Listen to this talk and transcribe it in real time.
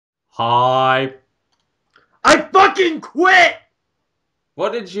Hi. I fucking quit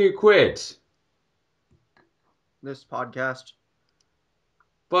What did you quit? this podcast.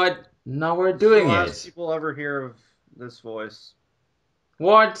 But now we're This is the doing last it. people ever hear of this voice. I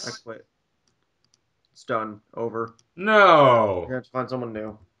What? quit. It's done. Over. No. You're gonna have to find someone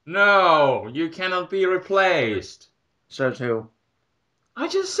new. No, you cannot be replaced. Says who? I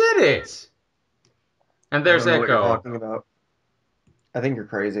just said it. And I there's don't know what you're Echo. talking about. I think you're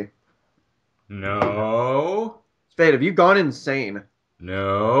crazy. No. Spade, have you gone insane?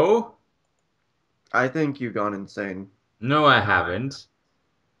 No. I think you've gone insane. No, I haven't.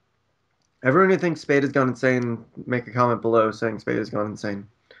 Everyone who thinks Spade has gone insane, make a comment below saying Spade has gone insane.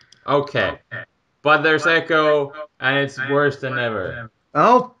 Okay. But there's Echo, and it's worse than ever.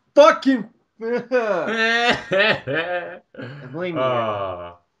 Oh, fucking. I'm Oh. blaming you.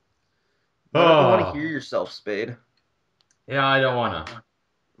 Why don't you want to hear Oh. yourself, Spade? Yeah, I don't wanna.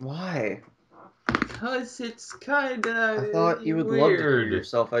 Why? Cause it's I kinda thought you would love to hear weird.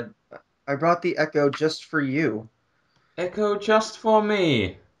 yourself. I brought the Echo just for you. Echo just for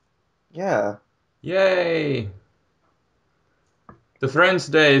me. Yeah. Yay. The Friends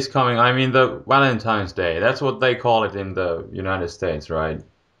Day is coming. I mean, the Valentine's Day. That's what they call it in the United States, right?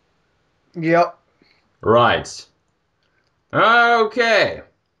 Yep. Right. Okay.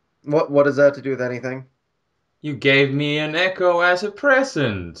 What does that have to do with anything? You gave me an Echo as a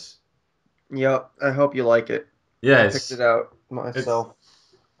present. Yep. I hope you like it. I picked it Yes. out It's myself.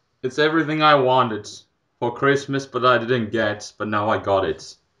 it's everything I wanted for Christmas, but I didn't get, but now I got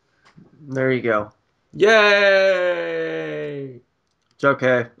it. There you go. Yay! It's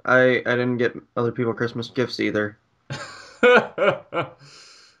okay. I didn't get other people Christmas gifts either.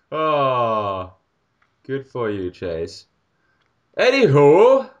 Oh, good for you, Chase.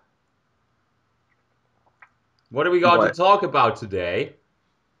 Anywho, what do we got to What? talk about today?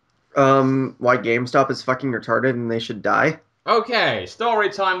 Why GameStop is fucking retarded and they should die? Okay, story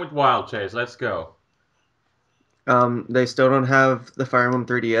time with Wild Chase. Let's go. They still don't have the Fire Emblem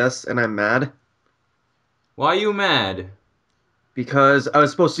 3DS and I'm mad Why are you mad? because I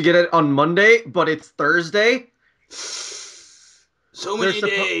was supposed to get it on Monday, but it's Thursday. So They're many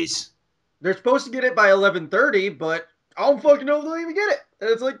supposed days. they're supposed to get it by 11:30, but I don't fucking know if they'll even get it. And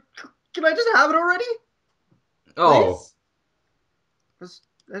it's like, can I just have it already, Oh, please?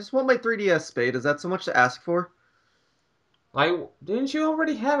 I just want my 3DS, Spade. Is that so much to ask for? like, didn't you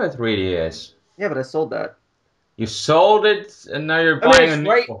already have a 3DS? Yeah, but I sold that. You sold it, and now you're I mean, buying a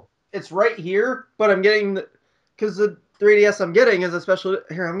new one. it's right here, but I'm getting because the 3DS I'm getting is a special.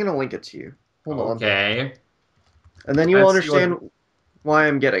 Here, I'm gonna link it to you. Hold on, Okay, and then you will let's see what. understand why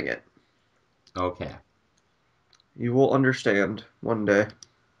I'm getting it. Okay, You will understand one day.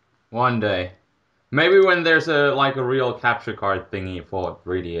 one day. Maybe when there's a real capture card thingy for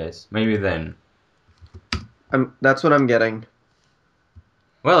 3DS. Maybe then. That's what I'm getting.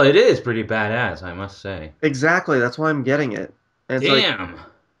 Well, it is pretty badass, I must say. Exactly. That's why I'm getting it. And it's like, Damn.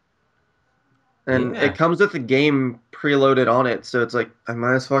 and Yeah. it comes with the game preloaded on it, so it's like I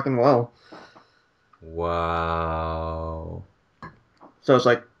might as fucking well. Wow. So it's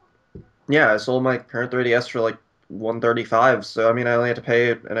like, yeah, I sold my current 3DS for like 135. So I mean, I only had to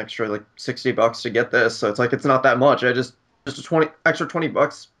pay an extra like $60 to get this. So it's like it's not that much. I just a 20 extra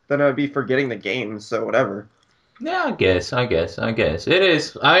 $20, then I'd be for getting the game. So whatever. Yeah, I guess. It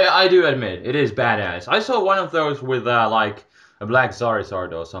is. I do admit it is badass. I saw one of those with like a black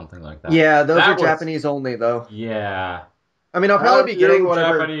Charizard or something like that. Yeah, those are That was Japanese only though. yeah. I mean, How you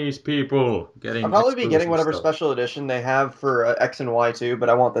Japanese people I'll getting probably be getting exclusive whatever stuff. special edition they have for X and Y too. But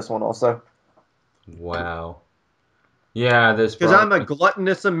I want this one also Wow. Yeah, this because I'm a probably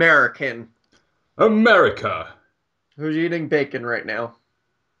gluttonous American America. who's eating bacon right now.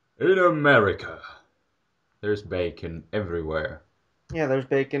 In America, there's bacon everywhere. Yeah, there's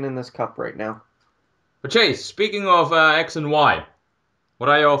bacon in this cup right now. But Chase, speaking of X and Y, what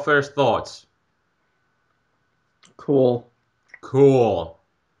are your first thoughts? Cool. Cool.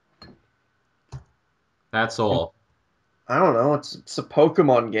 That's all. I don't know. It's a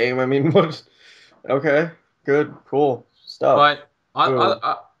Pokemon game. I mean, what? Okay, good, cool stuff. But Boom.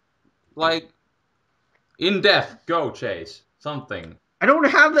 like in depth, go Chase. Something. I don't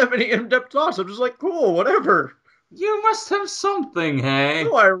have that many in-depth thoughts. I'm just like, cool, whatever. You must have something, hey?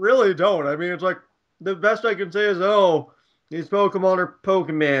 No, I really don't. I mean, it's like the best I can say is, oh, these Pokemon are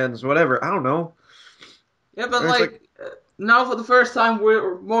Pokemans, whatever. I don't know. Yeah, but And it's like, like now for the first time,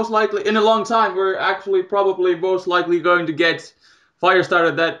 we're most likely in a long time, we're actually probably most likely going to get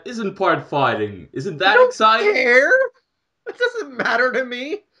Firestarter that isn't part fighting. Isn't I that don't exciting? care. It doesn't matter to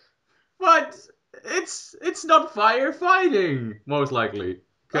me. But it's not firefighting, most likely.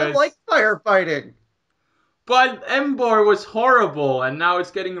 I like firefighting. But Embor was horrible, and now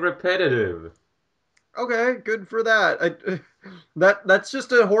it's getting repetitive. Okay, good for that. That's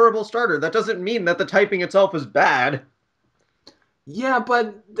just a horrible starter. That doesn't mean that the typing itself is bad. Yeah,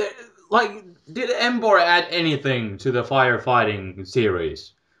 but like, did Embor add anything to the firefighting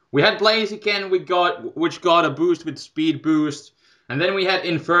series? We had Blaziken, which got a boost with speed boost, and then we had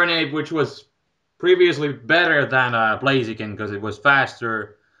Infernape, which was previously better than Blaziken because it was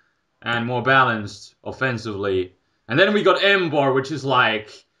faster and more balanced offensively. And then we got Embor, which is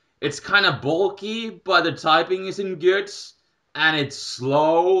like, it's kind of bulky, but the typing isn't good, and it's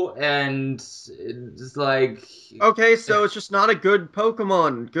slow, and it's like, Okay, so it's just not a good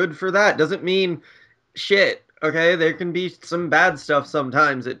Pokemon. Good for that. Doesn't mean shit. Okay, there can be some bad stuff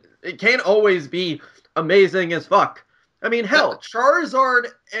sometimes. It can't always be amazing as fuck. I mean, hell, Charizard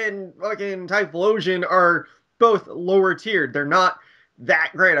and fucking Typhlosion are both lower tiered. They're not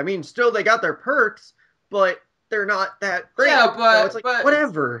that great. I mean, still they got their perks, but they're not that great. yeah, So it's like but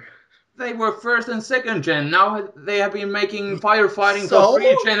whatever. they were first and second gen. Now they have been making firefighting for So,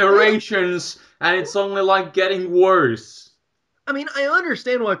 3 generations, and it's only like getting worse. I mean, I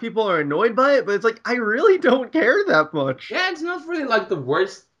understand why people are annoyed by it, but it's like I really don't care that much. Yeah, it's not really like the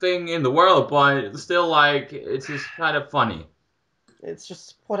worst thing in the world, but still, like, it's just kind of funny. It's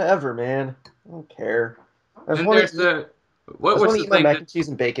just whatever, man. I don't care. I just Then want there's to eat. the I just what's want to the eat my thing mac that and cheese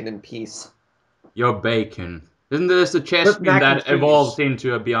and bacon in peace. your bacon? Then there's the With Chespin mac and that evolves cheese.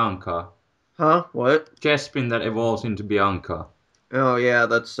 into a Bianca. Huh? What? Chespin that evolves into Bianca. Oh yeah,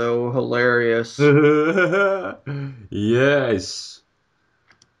 that's so hilarious. Yes,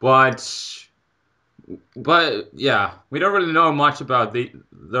 but yeah, we don't really know much about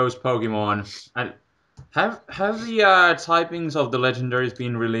those Pokemon. And have the typings of the legendaries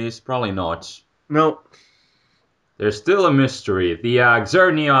been released? Probably not. No, There's still a mystery. The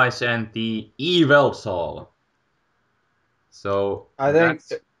Xerneas and the Yveltal. So I think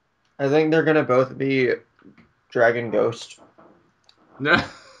that's I think they're gonna both be Dragon Ghost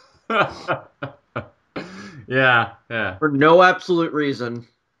yeah, yeah. for no absolute reason.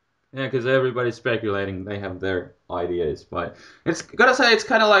 Yeah, because everybody's speculating. They have their ideas, but it's gotta say it's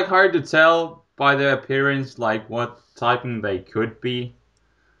kind of like hard to tell by their appearance, like what typing they could be.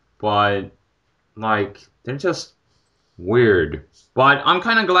 But like they're just weird. But I'm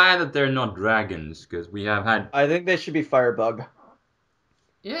kind of glad that they're not dragons, because we have had I think they should be Firebug.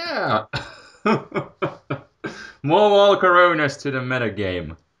 yeah more wall coronas to the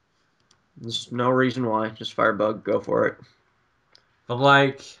metagame. There's no reason why. Just Firebug. Go for it. But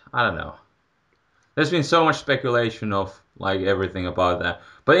like I don't know. There's been so much speculation of like everything about that.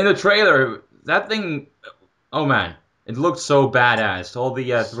 But in the trailer, that thing, oh man, it looked so badass. All the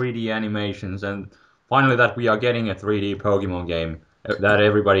 3D animations, and finally that we are getting a 3D Pokemon game that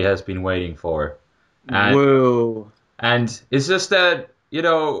everybody has been waiting for. And Whoa. and it's just that,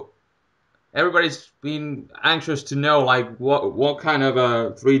 everybody's been anxious to know like what kind of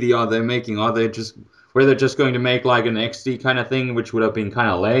a 3D are they making? Are they just were they just going to make like an XD kind of thing, which would have been kind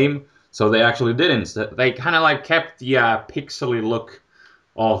of lame? So they actually didn't. They kind of like kept the pixely look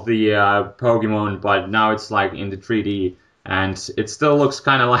of the Pokemon, but now it's like in the 3D, and it still looks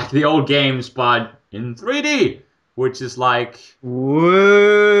kind of like the old games, but in 3D, which is like,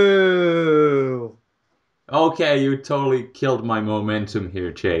 Whoa. okay, you totally killed my momentum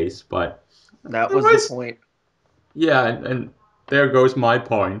here, Chase, but That it was the was, point. yeah, and there goes my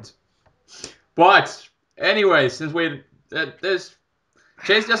point. But anyway, since there's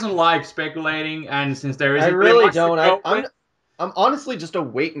Chase doesn't like speculating, and since there I isn't really really much to don't. go with, I'm honestly just a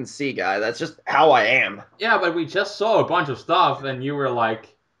wait and see guy. That's just how I am. yeah, but we just saw a bunch of stuff, and you were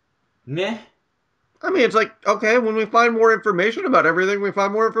like, meh. I mean, it's like, okay, when we find more information about everything, we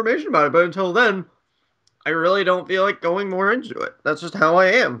find more information about it. But until then, I really don't feel like going more into it. That's just how I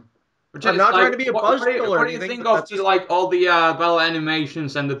am. Which I'm is not trying like, to be a buzzkill or what do you anything, think but of that's the just, like all the battle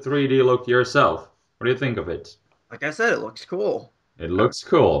animations and the 3D look yourself? What do you think of it? like I said, it looks cool. It looks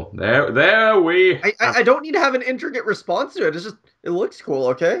cool. There we have. I don't need to have an intricate response to it. It's just, it looks cool,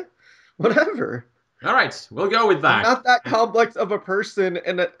 okay? Whatever. All right, we'll go with I'm that. not that complex of a person,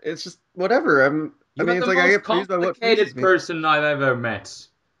 and it's just whatever. I You are mean, it's the like I most get pleased by what pleases complicated me. person I've ever met.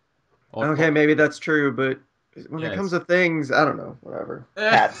 Okay, maybe that's true, but when it comes Yes. to things, I don't know. Whatever.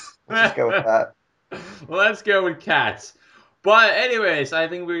 Cats. Let's just go with that. Let's go with cats. But anyways, I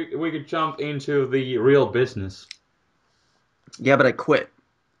think we could jump into the real business. Yeah, but I quit.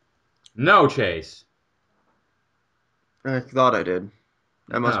 No, Chase. I thought I did.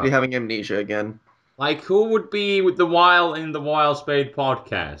 I must be No. having amnesia again. Like, who would be with the Wile in the WileSpade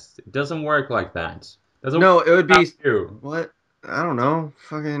podcast? It doesn't work like that. Doesn't work No, it would without be you. what? I don't know.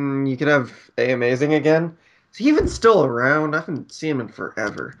 Fucking, you could have A Amazing again. Is he even still around? I haven't seen him in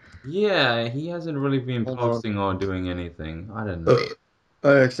forever. Yeah, he hasn't really been Hold on. posting or doing anything. I don't know. Ugh. I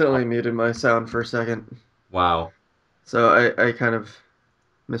accidentally muted my sound for a second, Wow. so I kind of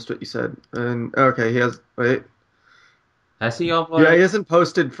missed what you said. And okay, he has. Wait. Has he Yeah, uploaded? he hasn't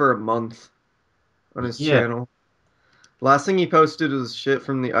posted for a month on his Yeah. channel. Last thing he posted was shit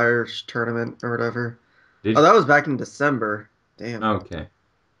from the Irish tournament or whatever. Oh, Did that was back in December. Damn. okay.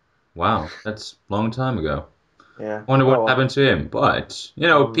 Wow, that's a long time ago. Yeah. Wonder Oh what well. happened to him. But,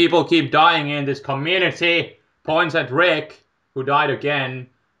 Um. people keep dying in this community. Points at Rick, who died again.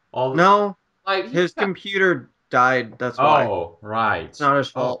 All No, like he his computer died. That's why. Oh, right. It's not his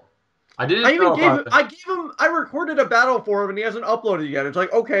Oh, fault. I didn't know about that. I recorded a battle for him and he hasn't uploaded yet. It's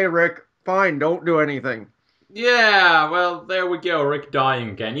like, okay, Rick, fine, don't do anything. Yeah, well, there we go. Rick dying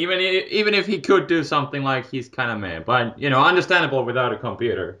again. Even if he could do something, like he's kind of mad, but understandable without a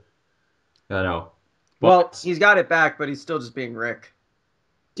computer. You know, Well, but he's got it back, but he's still just being Rick.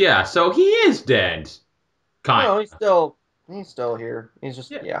 yeah, so he is dead, kind. No, he's still here. He's just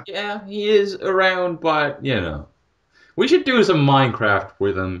Yeah, yeah. yeah, he is around, but we should do some Minecraft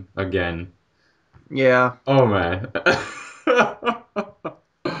with him again. Yeah. Oh man.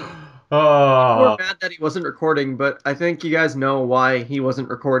 People were Oh, mad that he wasn't recording, but I think you guys know why he wasn't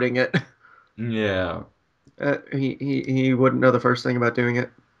recording it. yeah. He wouldn't know the first thing about doing it.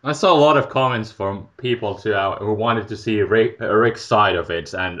 I saw a lot of comments from people too who wanted to see Rick's side of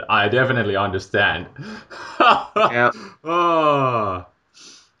it, and I definitely understand. Yeah, Oh,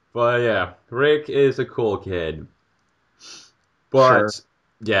 but yeah, Rick is a cool kid. sure. But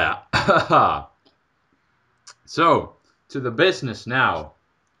yeah, so to the business now.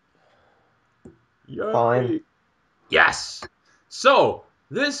 Fine. Yay! Yes. So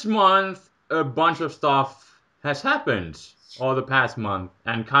this month, a bunch of stuff has happened, all the past month,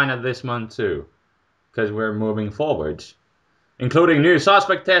 and kind of this month too, because we're moving forward, including new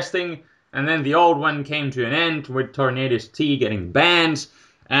suspect testing, and then the old one came to an end with Tornadus-T getting banned.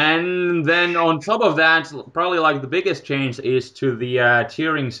 And then on top of that, probably like the biggest change is to the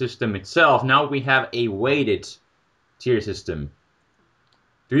tiering system itself. Now we have a weighted tier system.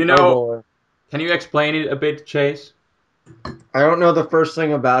 Do you Oh know? boy. Can you explain it a bit, Chase? I don't know the first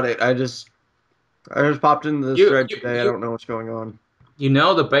thing about it. I just popped into this You thread you today. I you don't know what's going on. you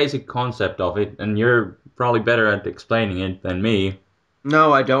know the basic concept of it, and you're probably better at explaining it than me.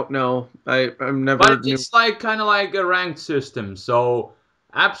 No, I don't know. I'm But never knew. it's like kind of like a ranked system. So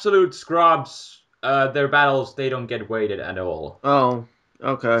absolute scrubs, their battles they don't get weighted at all. Oh,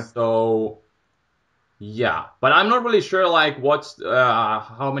 okay. So yeah, but I'm not really sure like what's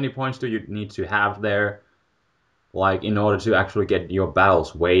how many points do you need to have there, like in order to actually get your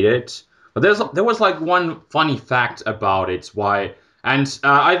battles weighted. But there was like one funny fact about it why, and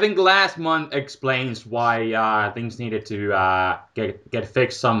I think last month explains why things needed to get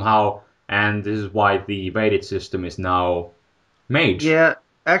fixed somehow, and this is why the weighted system is now made. Yeah,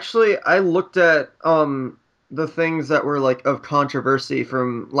 actually, I looked at the things that were like of controversy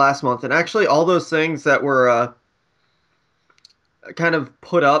from last month, and actually all those things that were kind of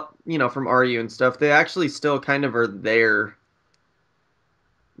put up, from RU and stuff, they actually still kind of are there.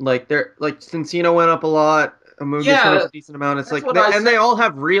 Like they're like Cincino went up a lot, Amogus went up Yeah, a decent amount. It's that's like what I and said. they all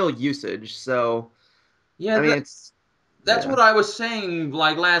have real usage. So Yeah, I mean, it's that's yeah. what I was saying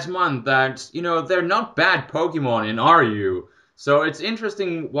like last month that they're not bad Pokemon in RU. So it's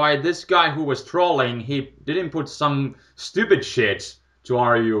interesting why this guy who was trolling he didn't put some stupid shit to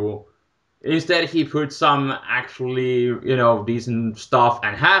RU. Instead he put some actually decent stuff,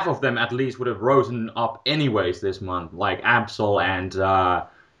 and half of them at least would have risen up anyways this month, like Absol and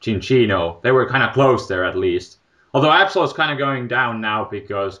Chinchino. They were kind of close there at least. Although Absol is kind of going down now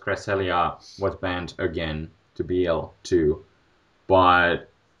because Cresselia was banned again to BL2. But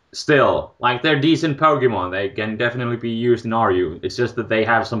still, like they're decent Pokemon. They can definitely be used in RU. It's just that they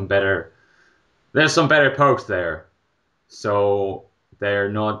have some better. There's some better pokes there, so they're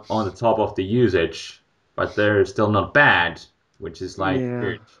not on the top of the usage, but they're still not bad, which is like Yeah,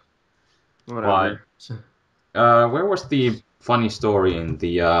 weird. But whatever. where was the funny story in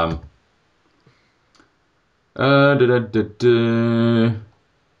the da, da, da.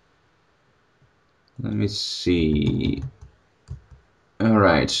 Let me see. All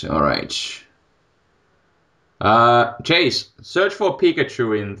right, all right. Chase, search for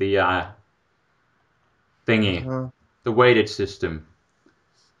Pikachu in the thingy, Uh, the weighted system.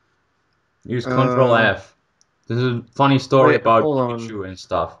 Use Control uh, F. This is a funny story wait, about hold on. Pikachu and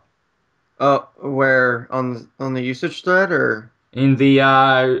stuff. Where on the usage thread or In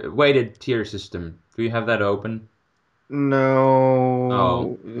the weighted tier system. Do you have that open? Oh,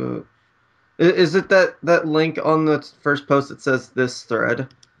 No. Is it that link on the first post that says this thread?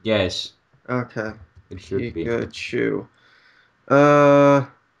 yes, Okay. it should be. Pikachu. Uh,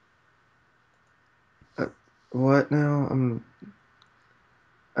 uh, what now?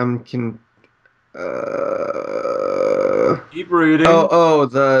 I'm can. Uh, Keep reading.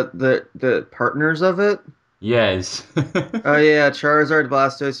 the partners of it. Yes. Oh yeah, Charizard,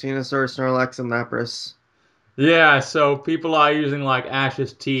 Blastoise, Venusaur, Snorlax, and Lapras. Yeah, so people are using like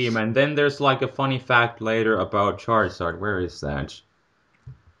Ash's team, and then there's like a funny fact later about Charizard. Where is that?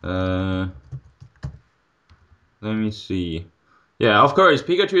 Uh, Let me see. Yeah, of course,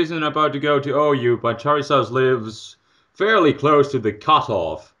 Pikachu isn't about to go to OU, but Charizard lives fairly close to the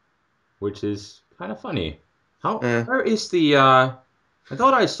cutoff, which is kind of funny. Eh. Where is the, I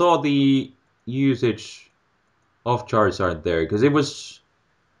thought I saw the usage of Charizard there, because it was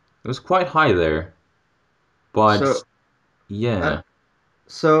quite high there. But, So, I, yeah.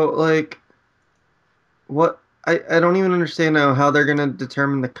 so like, what? I don't even understand now how they're gonna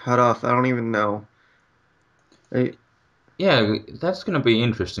determine the cutoff. I don't even know. I, Yeah, that's gonna be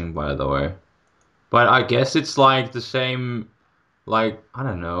interesting, by the way. But I guess it's like the same, like, I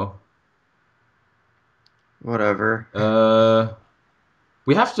don't know. whatever. Uh,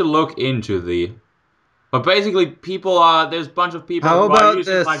 we have to look into the. But basically, there's a bunch of people How who are about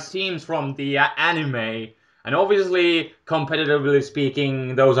using like this? teams from the anime, and obviously, competitively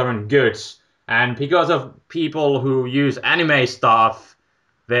speaking, those aren't good. And because of people who use anime stuff,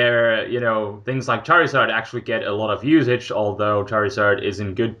 things like Charizard actually get a lot of usage, although Charizard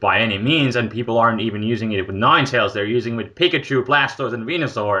isn't good by any means, and people aren't even using it with Ninetales, they're using it with Pikachu, Blastoise, and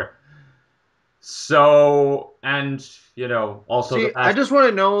Venusaur. So, and, also the See, I fact. just want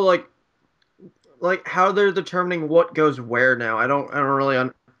to know like how they're determining what goes where now. I don't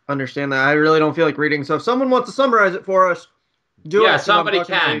really understand that. I really don't feel like reading. So if someone wants to summarize it for us, do Yeah, it because I'm somebody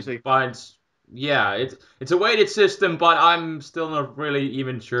fucking can, lazy. but yeah, it's a weighted system, but I'm still not really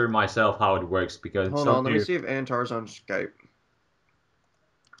even sure myself how it works because it's Hold so on, let me new. see if Antar's on Skype.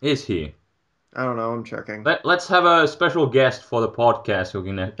 Is he? I don't know. I'm checking. Let's have a special guest for the podcast who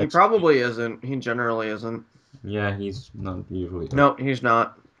can He explain. probably isn't. He generally isn't. Yeah, he's not usually. No, he's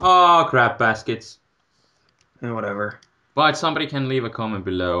not. Oh, crap baskets. Whatever. But somebody can leave a comment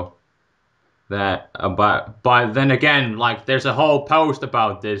below that about. But then again, like there's a whole post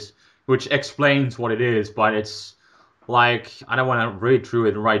about this which explains what it is, but it's like I don't want to read through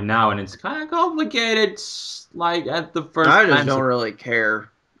it right now, and it's kind of complicated. Like at the first I just glance, don't really care.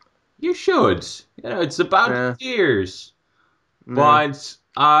 you should. It's about Nah, tiers, nah. but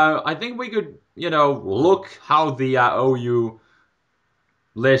I think we could, look how the OU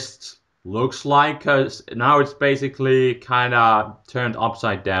list looks like, because now it's basically kind of turned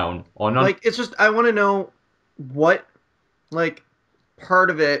upside down, or not. Like it's just I want to know what like part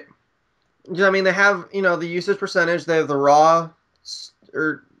of it. I mean, they have the usage percentage. They have the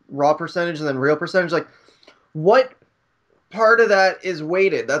or raw percentage and then real percentage. Like what part of that is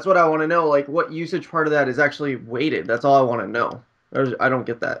weighted? That's what I want to know. Like what usage part of that is actually weighted? That's all I want to know. I don't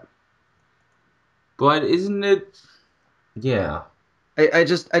get that. But isn't it? Yeah. I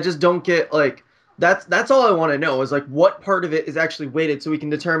just don't get like that's all I want to know is like what part of it is actually weighted so we can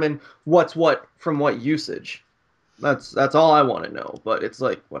determine what's what from what usage. That's all I want to know, but it's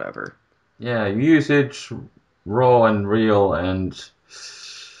like whatever. Yeah, usage, raw and real, and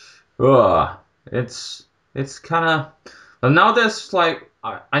ugh, it's kind of. Well, now there's like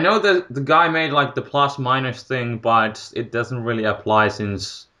I know that the guy made like the plus minus thing, but it doesn't really apply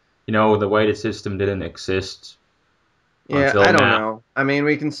since the weighted system didn't exist Yeah, until I don't now. know. I mean,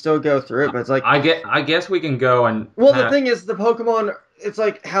 we can still go through it, but it's like I guess we can go and well, the kind of. thing is the Pokemon it's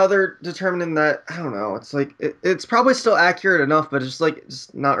like how they're determining that I don't know. It's like it's probably still accurate enough, but it's like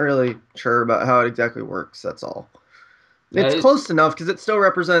just not really sure about how it exactly works. That's all. It's It, close enough because it still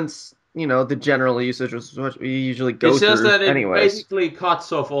represents, the general usage, which is what we usually it's go just through that it anyways. basically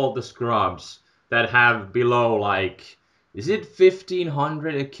cuts off all the scrubs that have below like. Is it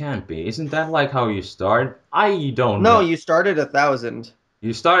 1500? It can't be. Isn't that like how you start? I don't No, know. you started 1,000.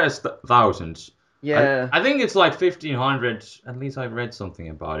 You start as thousands. Yeah. I think it's like 1500. At least I read something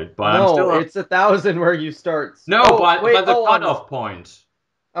about it, but I'm No, still not. it's 1,000 where you start. No, Oh, but wait, the hold on. cutoff point.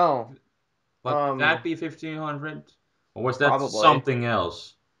 Oh, But could that be 1500? Or was that probably. something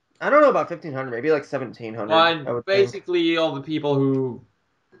else? I don't know about 1,500, maybe like 1,700, I But would think. basically, all the people who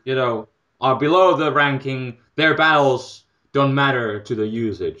you know are below the ranking, their battles don't matter to the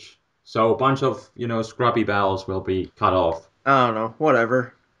usage. So a bunch of scrubby battles will be cut off. I don't know,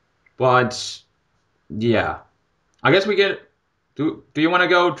 whatever. But yeah, I guess we get Do you want to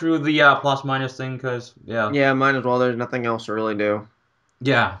go through the plus minus thing? Cause yeah, Yeah, might as well. There's nothing else to really do.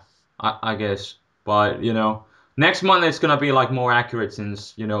 yeah, I guess. But next month it's gonna be like more accurate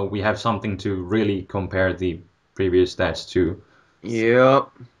since we have something to really compare the previous stats to. Yep.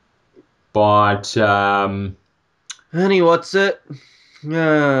 But Honey, what's it?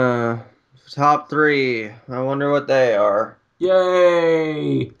 Top three. I wonder what they are.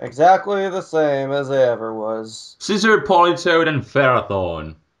 yay! Exactly the same as they ever was. Scizor, Politoed, and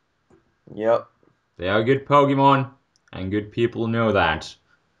Ferrothorn. Yep. They are good Pokemon, and good people know that.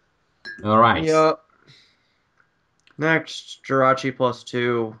 All right. Yep. Next, Jirachi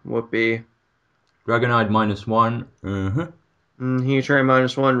 +2. Whoopee. Dragonite -1. Uh-huh. Heatran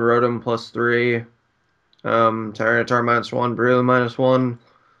 -1. Rotom +3. Tyranitar -1. Brew -1.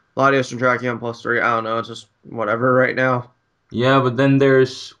 Latios and Tracheon +3. I don't know. It's just whatever right now. Yeah, but then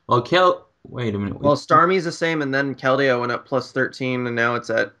there's Wait a minute. Well, Starmie's the same, and then Keldeo went up +13, and now it's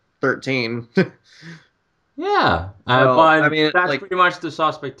at 13. Yeah, So, I but mean, that's like, pretty much the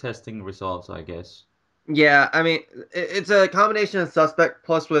suspect testing results, I guess. yeah, I mean, it's a combination of suspect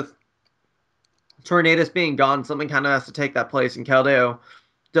plus with Tornadus being gone, something kind of has to take that place, and Keldeo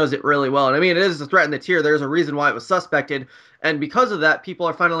does it really well. And I mean, it is a threat in the tier. There's a reason why it was suspected, and because of that, people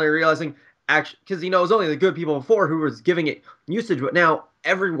are finally realizing, actually, because it was only the good people before who was giving it usage, but now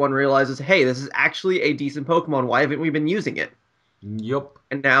everyone realizes, hey, this is actually a decent Pokemon. Why haven't we been using it? Yup.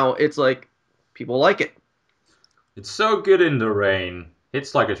 And now it's like people like it. It's so good in the rain.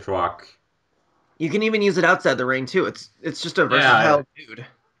 It's like a truck. You can even use it outside the ring too. It's just a Yeah, versatile dude.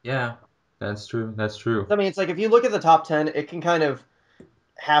 yeah. That's true. That's true. I mean, it's like if you look at the top 10, it can kind of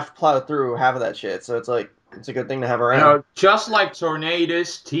half plow through half of that shit. So it's like it's a good thing to have around. Just like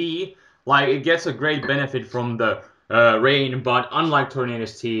Tornadus-T, like it gets a great benefit from the rain, but unlike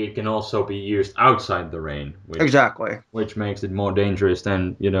Tornadus-T, it can also be used outside the rain, Exactly. which makes it more dangerous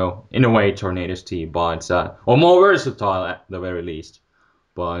than, in a way, Tornadus-T, but or more versatile at the very least.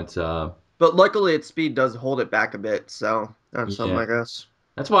 But But luckily, its speed does hold it back a bit, so that's something, yeah, I guess.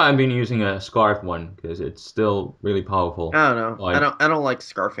 that's why I've been using a Scarf one because it's still really powerful. I don't know. I Like don't. I don't like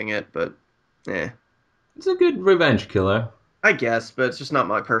scarfing it, but it's a good revenge killer. I guess. But it's just not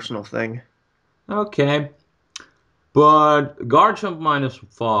my personal thing. Okay, but Garchomp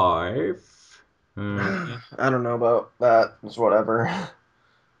 -5. I don't know about that. It's whatever. I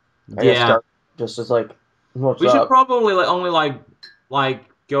guess Yeah, Scarf just is like, what's we should up? probably only like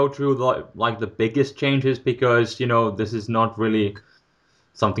go through the biggest changes because this is not really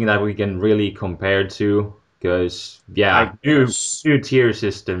something that we can really compare to because I yeah, new guess. new tier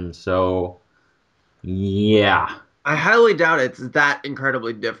system. So yeah, I highly doubt it's that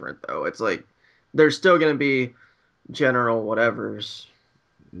incredibly different, though. It's like there's still gonna be general whatevers,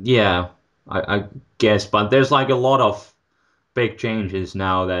 yeah, I guess, but there's like a lot of big changes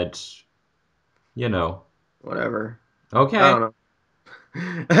now that you know. whatever. I Okay, don't know.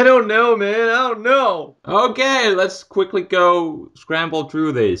 I don't know, man. I don't know. okay, let's quickly go scramble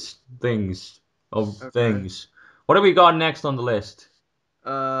through these Okay. things. What do we got next on the list?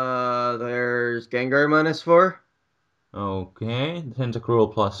 There's Gengar -4. Okay,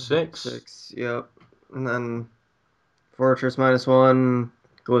 Tentacruel +6. 6, yep. And then Fortress -1,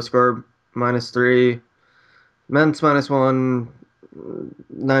 Gliscor -3, Mence -1,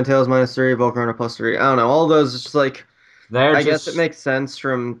 Ninetales -3, Volcarona +3. I don't know. All those, it's just like, They're I guess it just makes sense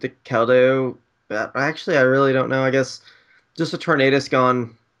from the Keldeo, but actually, I really don't know. I guess just a Tornadus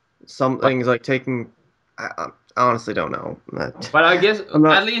gone, some but things like taking, I honestly don't know. but I guess I'm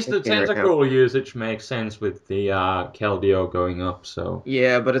not at least the thinking right now. Tentacruel usage makes sense with the Keldeo going up. So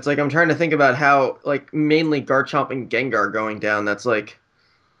Yeah, but it's like I'm trying to think about how like mainly Garchomp and Gengar going down. That's like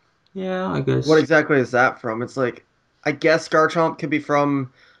yeah, I what guess. exactly is that from? It's like I guess Garchomp could be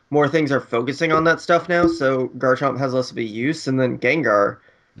from more things are focusing on that stuff now, so Garchomp has less of a use, and then Gengar.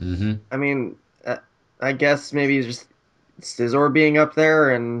 Hmm. I mean, I guess maybe it's just Scizor being up there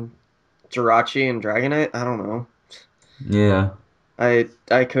and Jirachi and Dragonite. I don't know. Yeah. I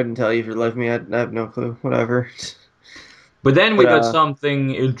couldn't tell you for the life of me. I have no clue. Whatever. But then we But got something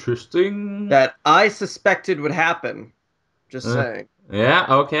interesting. that I suspected would happen. Just Uh, saying. yeah,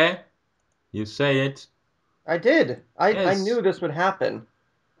 okay. You say it. I did. I Yes. knew this would happen.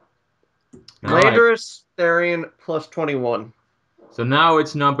 All right. Landorus Therian +21. So now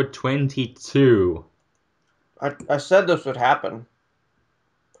it's number 22. I said this would happen.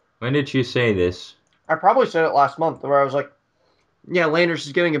 When did you say this? I probably said it last month where I was like, yeah, Landorus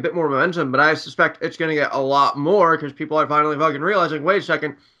is getting a bit more momentum, but I suspect it's going to get a lot more because people are finally fucking realizing, wait a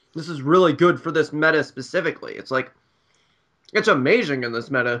second, this is really good for this meta specifically. It's like, it's amazing in this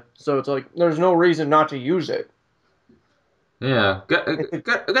meta, so it's like, there's no reason not to use it. Yeah, I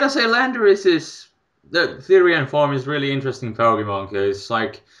gotta say, Landorus is the Therian form is really interesting Pokemon because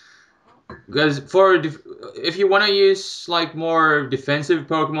if you want to use like more defensive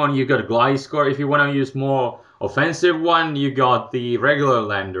Pokemon, you got Gliscor. If you want to use more offensive one, you got the regular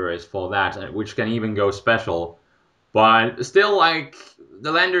Landorus for that, which can even go special. But still, like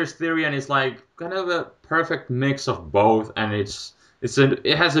the Landorus Therian is like kind of a perfect mix of both, and it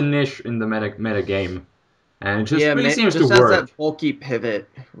has a niche in the meta game, and it just Yeah, really seems to just has work. that bulky pivot,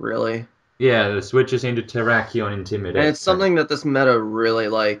 really. Yeah, the switches into Terrakion And Intimidate. it's something that this meta really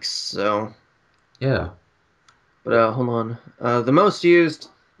likes, so. Yeah. But hold on. The most used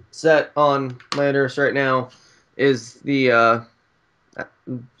set on Landers right now is the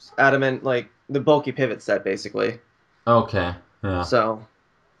adamant, like the bulky pivot set, basically. Okay. Yeah. So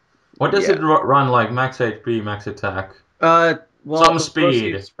What does yeah. it run like? Max HP, max attack, Uh, well, some the most used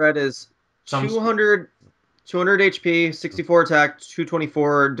speed, spread is some sp 200 HP, 64 attack,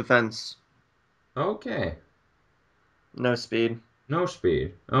 224 defense, Okay. no speed. No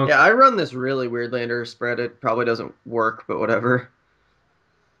speed. Yeah, Okay. I run this really weird Lander spread. It probably doesn't work, but whatever.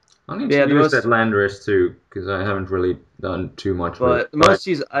 I need But to yeah, use that Landorus too, because I haven't really done too much with it. the But most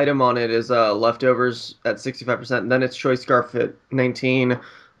used item on it is leftovers at 65%. And then it's choice scarf at 19.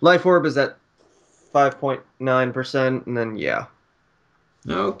 Life orb is at 5.9%, and then yeah.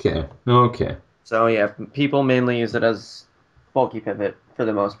 okay. Okay. So yeah, people mainly use it as bulky pivot for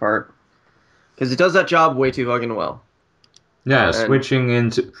the most part because it does that job way too fucking well. Yeah, And switching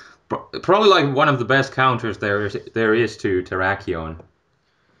into probably like one of the best counters there is to Terrakion.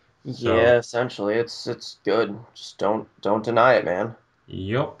 yeah, So, essentially, it's good. Just don't deny it, man.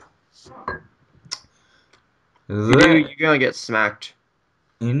 yup. If you do, That you're gonna get smacked.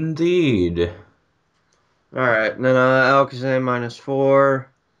 indeed. All right, and then Alakazam -4,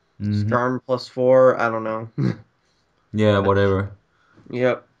 Hmm. Skarm +4. I don't know. Yeah, whatever.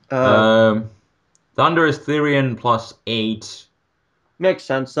 Yep. Um, Thunder is Therian +8. Makes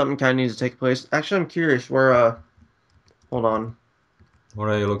sense. Something kind of needs to take place. Actually, I'm curious where. Hold on. What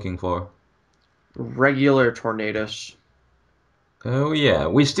are you looking for? Regular Tornadus. Oh yeah,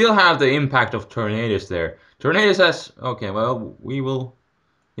 we still have the impact of Tornadus there. Tornadus has okay. Well, we will.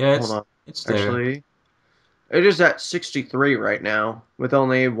 Yeah, Hold on. it's there. Actually, it is at 63 right now with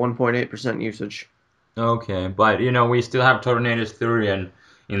only 1.8% usage. Okay, but we still have Tornadus Therian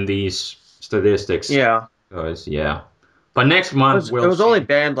in these statistics. Yeah. Because yeah, but next month It we'll was only see.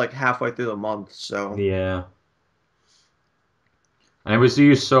 banned like halfway through the month, so Yeah, and it was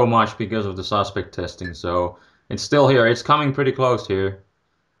used so much because of the suspect testing. So it's still here. It's coming pretty close here,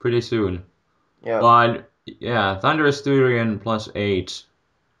 pretty soon. yeah. But yeah, Thunderous Therian +8.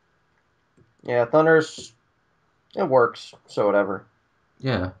 Yeah, Thunder's it works, so whatever.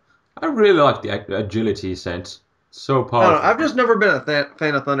 Yeah, I really like the agility set. So I don't know. powerful. I've just never been a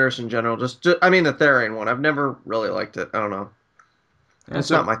fan of Thunderous in general. Just I mean the Therian one. I've never really liked it. I don't know. And It's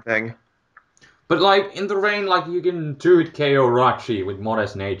not so, my thing. but like in the rain, like you can 2-hit KO Rachi with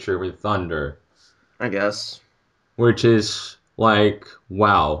Modest Nature with Thunder, I guess. which is like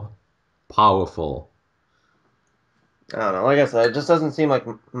wow, powerful. I don't know. Like I said, it just doesn't seem like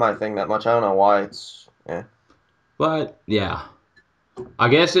my thing that much. I don't know why. It's yeah. But yeah, I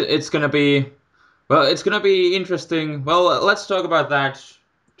guess it's gonna be well, it's gonna be interesting. Well, let's talk about that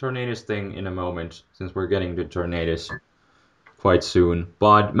Tornadus thing in a moment, since we're getting to Tornadus quite soon.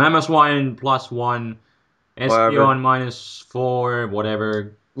 But Mammothwine +1, Whatever. Espeon -4,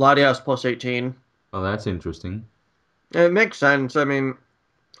 whatever. Latias +18. Oh, that's interesting. It makes sense. I mean,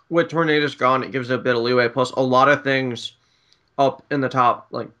 with Tornadus gone, it gives it a bit of leeway. Plus, a lot of things up in the top,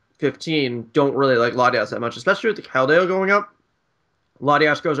 like 15, don't really like Latias that much, especially with the Caldeo going up.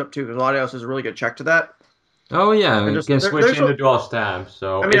 Latias goes up too because Latias is a really good check to that. Oh yeah, And you just can switch there's into dual stab, I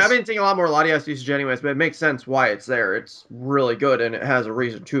so mean, I've it's been seeing a lot more Latias usage anyways, but it makes sense why it's there. It's really good and it has a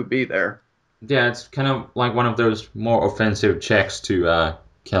reason to be there. yeah, it's kind of like one of those more offensive checks to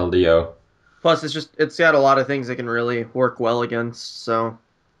Keldeo. Plus, it's got a lot of things that can really work well against. So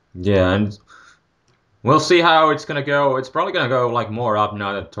Yeah, and we'll see how it's gonna go. It's probably gonna go like more up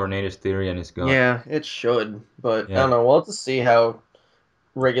now that Tornadus Therian is gone. yeah, it should. But I Yeah, don't know. We'll have to see how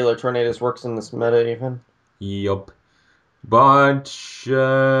regular Tornadus works in this meta even. yup. But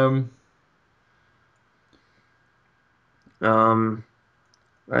Um,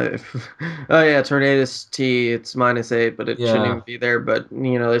 I, oh yeah, Tornadus-T. It's -8, but it shouldn't even yeah, be there. But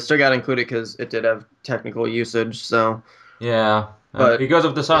they still got to include it because it did have technical usage. So, yeah. And but because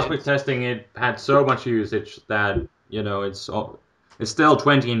of the suspect it's testing, it had so much usage that it's still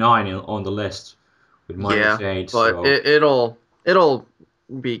 29 on the list with yeah, -8. but So it'll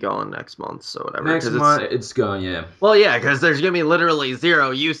be gone next month, so whatever. Next Because it's month it's gone, yeah. well, yeah, because there's gonna be literally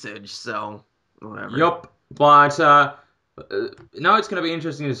zero usage, so whatever. Yup, but now it's gonna be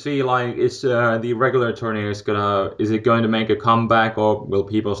interesting to see like is the regular Tornadus gonna is it going to make a comeback or will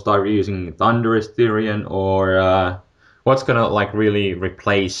people start using Thunderous Tyrion or what's gonna like really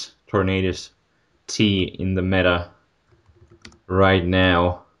replace Tornadus-T in the meta right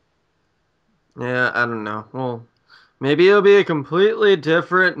now? Yeah, I don't know. Well, maybe it'll be a completely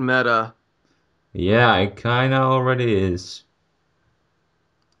different meta. Yeah, it kinda already is.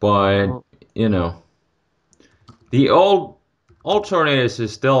 But Well, you know, the old Tornadus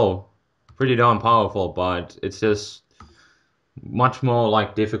is still pretty darn powerful, but it's just much more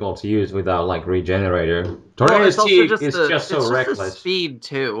like difficult to use without like regenerator. it's also Tornadus-T just is the just so reckless. speed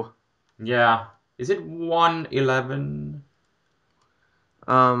too. Yeah. Is it 111?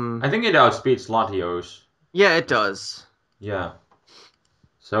 Um, I think it outspeeds Latios. yeah, it does. Yeah.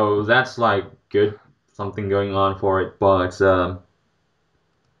 So that's like good, something going on for it, but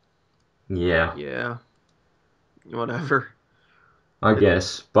yeah, Yeah, whatever. I It,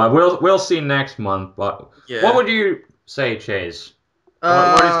 guess. But we'll see next month. But what yeah. would you say, Chase?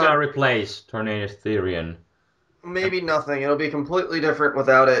 What is Uh, gonna replace Tornadus Therian? maybe nothing. It'll be completely different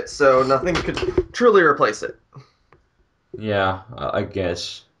without it, so nothing could truly replace it. Yeah, I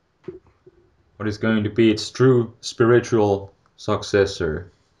guess. What is going to be its true spiritual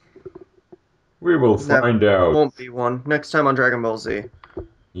successor? We will Never find out. won't be one. Next time on Dragon Ball Z.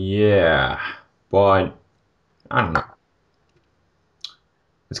 Yeah, but I don't know.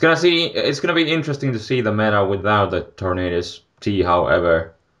 It's gonna be interesting to see the meta without the Tornadus T,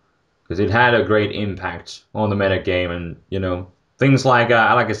 however, because it had a great impact on the meta game, and things like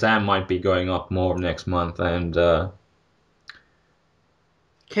Alakazam might be going up more next month, and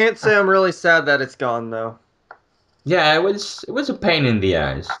Can't say I'm really sad that it's gone though. yeah, it was a pain in the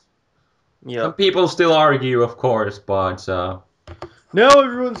ass. Some Yep. people still argue, of course, but Now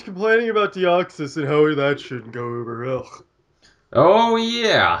everyone's complaining about Deoxys and how that shouldn't go over. Ugh. oh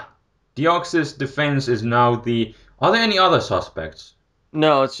yeah, Deoxys defense is now the. Are there any other suspects?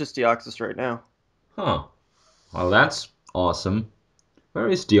 No, it's just Deoxys right now. Huh. Well, that's awesome. Where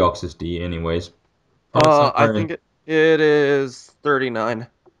is Deoxys-D, anyways? Oh, it's I somewhere in. think it is 39.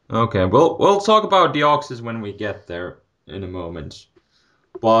 Okay, we'll talk about Deoxys when we get there in a moment.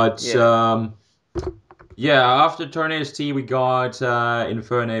 But Yeah. yeah, after Tornadus-T we got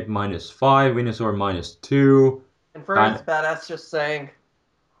Infernape -5, Venusaur -2, Infernus and badass just saying.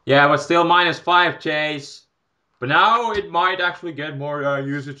 yeah, but still -5, Chase. But now it might actually get more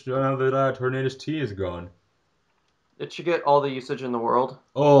usage now that Tornadus-T is gone. It should get all the usage in the world.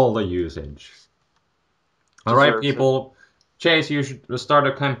 All the usage. All right, Deserves it. people. Chase, you should start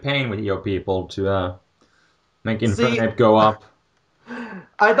a campaign with your people to make See, Infernape go up.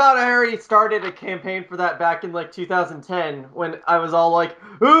 I thought I already started a campaign for that back in like 2010 when I was all like,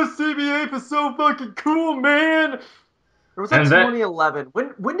 "Oh, CB8 is so fucking cool, man!" Or was that And that, 2011?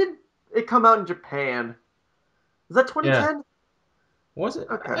 When did it come out in Japan? Was that yeah, 2010? was it?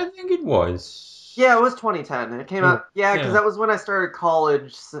 Okay. I think it was. Yeah, it was 2010. It came out. Yeah, because Yeah, that was when I started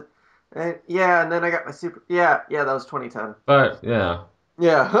college. Yeah, and then I got my super. Yeah, that was 2010. but yeah.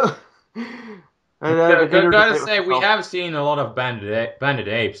 Yeah. And then Gotta Interdebate with say, we myself. have seen a lot of banded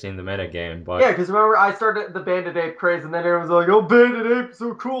apes in the metagame, Yeah, but because remember I started the Bandit Ape craze, and then everyone was like, "Oh, Bandit Ape,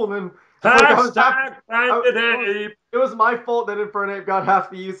 so cool!" And then it's like I was half. hashtag banded ape. It was my fault that Infernape got half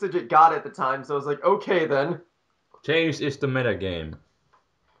the usage it got at the time, so I was like, "Okay then." Chase is the metagame.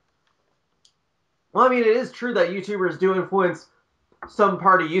 Well, I mean, it is true that YouTubers do influence some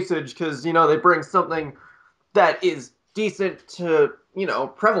party usage because they bring something that is decent to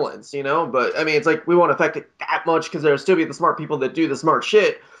prevalence. But I mean, it's like we won't affect it that much because there'll still be the smart people that do the smart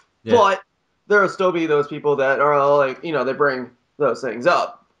shit, Yeah, but there'll still be those people that are like they bring those things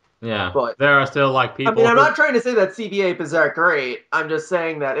up. yeah. But There are still like I mean, people I'm who. not trying to say that CB8 is that great. I'm just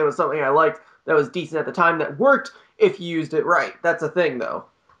saying that it was something I liked that was decent at the time that worked if you used it right. That's a thing, though.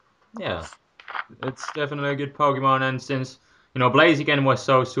 Yeah, it's definitely a good Pokemon, and since Blaziken was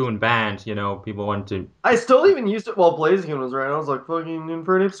so soon banned, people want to. I still even used it while Blaziken was around. I was like, fucking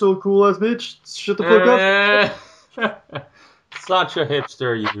Infernape's still a cool ass bitch. Shut the fuck up. Eh, such a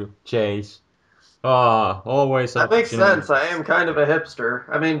hipster, you Chase. Ah, always That makes sense. I opportunities. am kind of a hipster.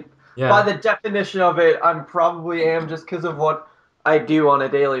 I mean, by Yeah, the definition of it, I'm probably am just because of what I do on a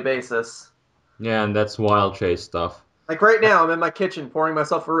daily basis. yeah, and that's wild Chase stuff. Like right now, I'm in my kitchen pouring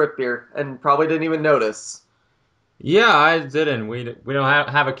myself a root beer and probably didn't even notice. Yeah, I didn't. We don't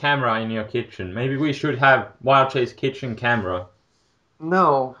have a camera in your kitchen. Maybe we should have Wild Chase kitchen camera,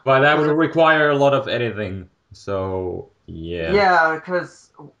 No, but that would because require a lot of editing. So Yeah. Yeah,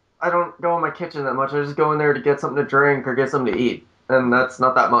 because I don't go in my kitchen that much. I just go in there to get something to drink or get something to eat, and that's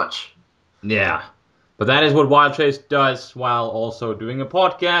not that much. Yeah. But that is what WileSpade does while also doing a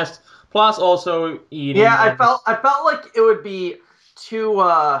podcast, plus also Yeah, eating I and felt I felt like it would be too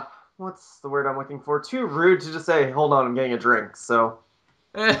what's the word I'm looking for? Too rude to just say, "Hold on, I'm getting a drink." So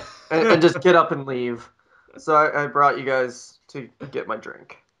and just get up and leave. So I brought you guys to get my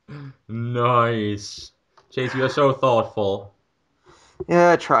drink. Nice. Chase, you're so thoughtful.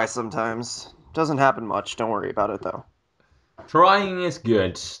 Yeah, I try sometimes. Doesn't happen much. Don't worry about it though. Trying is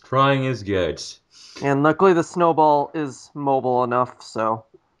good. Trying is good. And luckily the snowball is mobile enough, so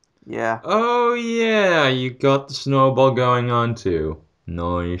yeah. Oh yeah, you got the snowball going on too.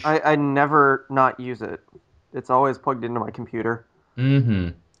 Nice. I never not use it. It's always plugged into my computer. Mm-hmm.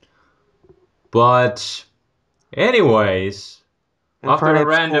 But anyways, And after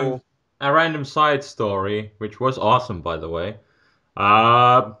for an school, a random side story, which was awesome by the way.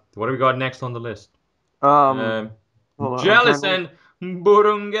 What do we got next on the list? um, Um, hold on, I'm trying Jealous to. and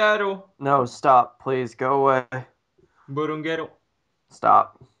Burungero. No, stop, please, go away. Burungero.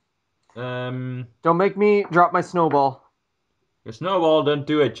 Stop. Um, Don't make me drop my snowball. the snowball, don't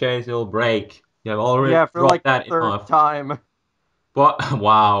do it, Chase. It'll break. You have already Yeah, for dropped like the that third enough. time. But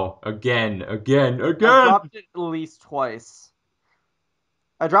wow, I've again. dropped it at least twice.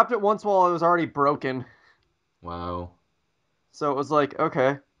 I dropped it once while it was already broken. Wow. So it was like,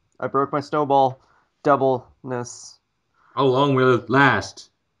 okay, I broke my snowball doubleness. How long will it last?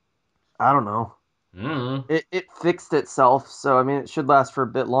 I don't know. Mm, It fixed itself, so I mean it should last for a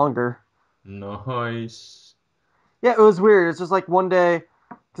bit longer. nice. Yeah, it was weird. It's just like one day,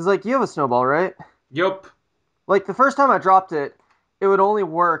 because like you have a snowball, right? Yup. Like the first time I dropped it, it would only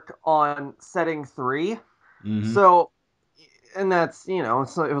work on setting 3. Mm-hmm. So, and that's,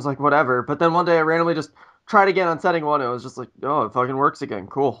 so it was like whatever. But then one day I randomly just tried again on setting 1. It was just like, oh, it fucking works again.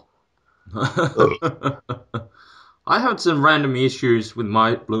 Cool. I had some random issues with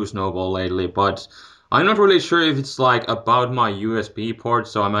my Blue Snowball lately, but I'm not really sure if it's like about my USB port,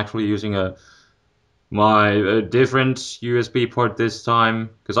 so I'm actually using my different USB port this time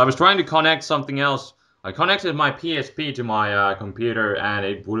because I was trying to connect something else. I connected my PSP to my computer and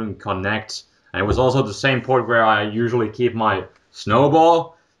it wouldn't connect, and it was also the same port where I usually keep my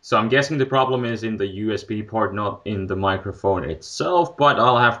Snowball. So I'm guessing the problem is in the USB port, not in the microphone itself. But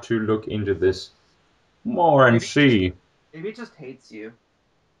I'll have to look into this more and see. Maybe it just hates you.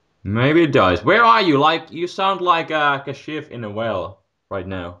 Maybe it does. Where are you? Like you sound like a shiv in a well right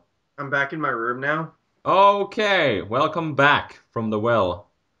now. I'm back in my room now. Okay, welcome back from the well.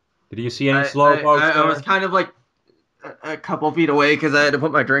 Did you see any I slow I, boats I I was there? kind of like a couple feet away because I had to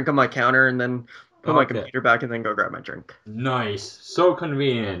put my drink on my counter and then put my Okay, computer back and then go grab my drink. nice. So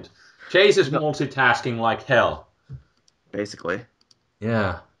convenient. Chase is Yep. multitasking like hell. Basically.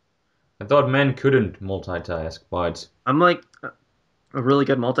 Yeah, I thought men couldn't multitask, but I'm like a really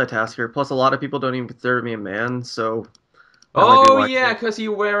good multitasker. Plus, a lot of people don't even consider me a man, so that might be oh why yeah, too. 'cause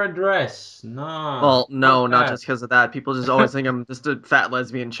you wear a dress. Nah, Well, not no, not bad. just because of that. People just always think I'm just a fat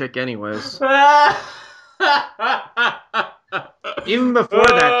lesbian chick, anyways. Even before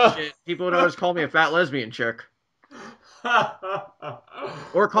that shit, people would always call me a fat lesbian chick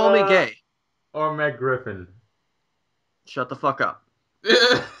or call me gay. or Meg Griffin. Shut the fuck up.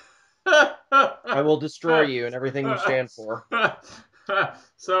 I will destroy you and everything you stand for.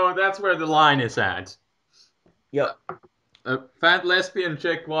 So that's where the line is at. Yep. A fat lesbian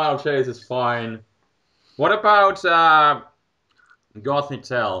chick wild chase is fine. What about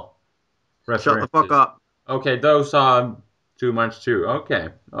Gothitelle Shut the fuck references? up. Okay, those are too much too. Okay.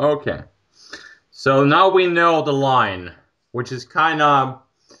 So now we know the line, which is kind of,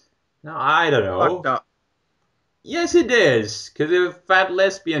 no, I don't Fucked know. up. Yes, it is. Because if fat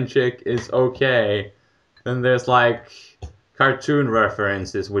lesbian chick is okay, then there's like cartoon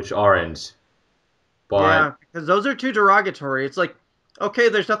references which aren't. But Yeah, because those are too derogatory. It's like, okay,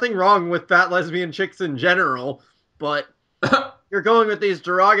 there's nothing wrong with fat lesbian chicks in general, but you're going with these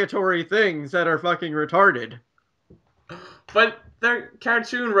derogatory things that are fucking retarded. but they're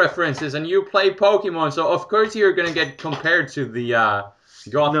cartoon references, and you play Pokemon, so of course you're gonna get compared to the No,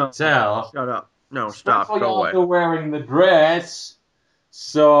 Gothitelle. shut up. No, stop. Especially Go away. after wearing the dress.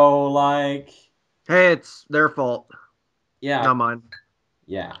 So like, Hey, it's their fault, yeah, not mine.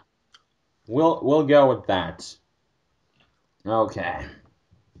 yeah. We'll go with that. Okay.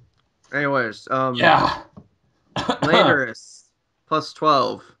 Anyways, Yeah. Landorus plus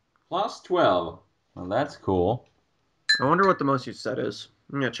 12. Plus 12. Well, that's cool. I wonder what the most you said is.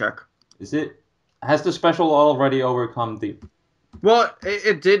 I'm gonna check. Is it? Has the special already overcome the Well,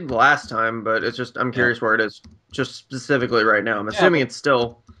 it did last time, but it's just I'm Yeah. curious where it is, just specifically right now. I'm Yeah, assuming it's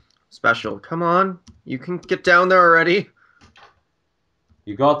still special. Come on, you can get down there already.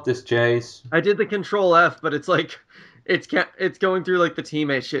 you got this, Chase. I did the control F, but it's like it's going through like the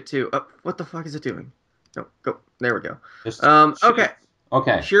teammate shit too. What the fuck is it doing? No, go. There we go. Just Okay. shoot.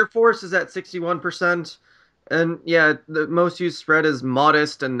 Okay. Sheer force is at 61%. And yeah, the most used spread is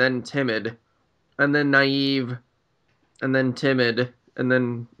modest and then timid. And then naive and then timid. And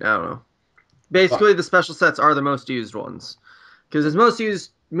then I don't know. But Basically the special sets are the most used ones. Because his most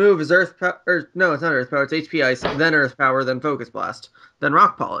used move is Earth Power, or no, it's not Earth Power, it's HP Ice, then Earth Power, then Focus Blast, then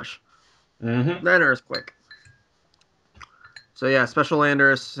Rock Polish, mm-hmm. then Earthquake. So yeah, Special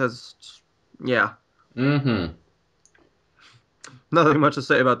Landorus has, yeah, Mm-hmm. nothing much to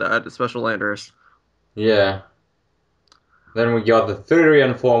say about that. It's Special Landorus. Yeah. Then we got the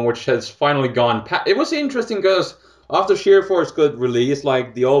Therian form, which has finally gone. It was interesting because after Sheer Force got released,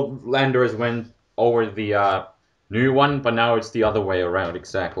 like the old Landers went over the new one, but now it's the other way around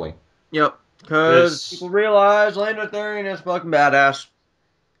exactly. Yep, because This, people realize Landorus is fucking badass.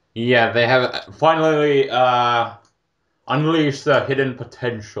 yeah, they have finally unleashed the hidden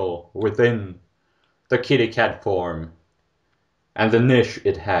potential within the kitty cat form and the niche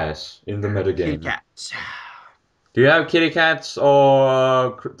it has in the Kitty metagame. cats. Do you have kitty cats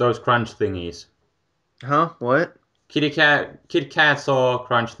or those crunch thingies? Huh? What? Kit Kats or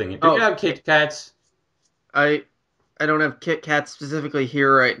Crunch thingy. Do you Oh, have Kit Kats? I I don't have Kit Kats specifically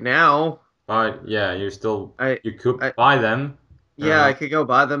here right now. But yeah, I you could I buy them. yeah, I could go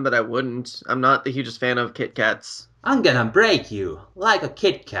buy them, but I wouldn't. I'm not the hugest fan of Kit Kats. I'm gonna break you like a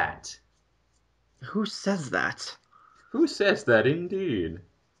Kit Kat. Who says that? Who says that indeed?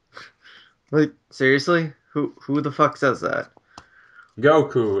 Like seriously? Who the fuck says that?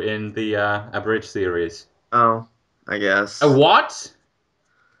 Goku in the Abridged series. Oh, I A guess. what?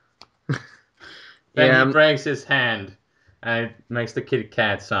 Then Yeah, he breaks his hand and it makes the Kit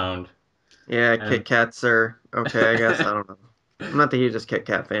Kat sound. yeah, And Kit Kats are okay, I guess. I don't know. I'm not the hugest Kit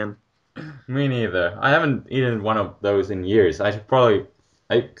Kat fan. me neither. I haven't eaten one of those in years. I should probably.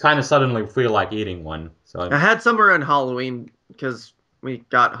 I kind of suddenly feel like eating one. I had some around Halloween because we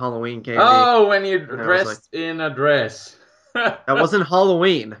got Halloween candy, Oh, when you and I was like, dressed in a dress. that wasn't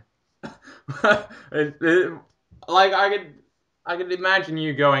Halloween. it, like I could imagine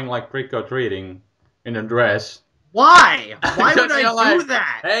you going like trick or treating in a dress. Why? Why would Because I you're do like,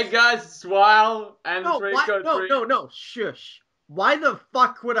 that? hey guys, it's Wild and No, trick why? or No, treat. no, no. Shush. Why the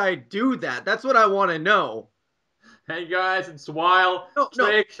fuck would I do that? That's what I want to know. Hey guys, it's Wild, No, no,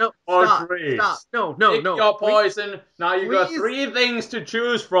 trick no. or Stop, stop. treat. No, no, Pick no. your Please, poison. Now you got please. three things to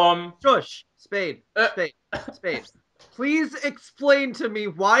choose from. Shush. Spade, Uh, spade, spade. Please explain to me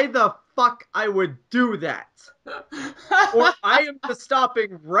why the fuck I would do that. Or I am just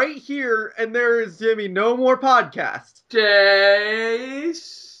stopping right here and there is Jimmy no more podcast.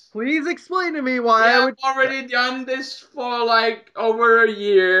 Jace. Please explain to me We why I have would do that. already done this for like over a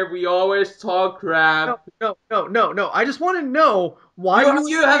year. We always talk No, crap. no, no, no, no. I just want to know why you would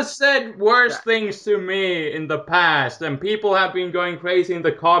You have think said worse that. things to me in the past, and people have been going crazy in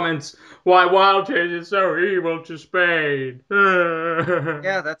the comments. Why Wild Chase is so evil to Spade?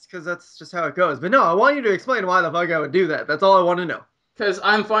 Yeah, that's because that's just how it goes. But no, I want you to explain why the fuck I would do that. That's all I want to know. Because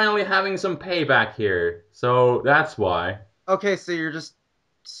I'm finally having some payback here, so that's why. Okay, so you're just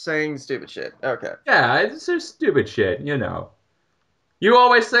saying stupid shit. Okay. Yeah, it's just stupid shit, you know. You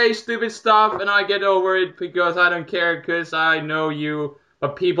always say stupid stuff, and I get over it because I don't care, because I know you.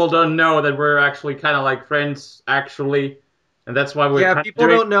 But people don't know that we're actually kind of like friends, actually. And that's why we're Yeah, kind of people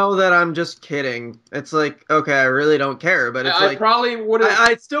doing. don't know that I'm just kidding. It's like, okay, I really don't care, but it's I like, probably would have.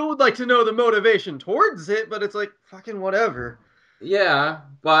 I still would like to know the motivation towards it, but it's like, fucking whatever. Yeah,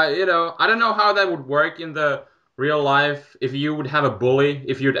 but you know, I don't know how that would work in the real life. If you would have a bully,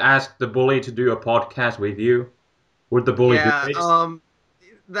 if you'd ask the bully to do a podcast with you, would the bully do Yeah, it?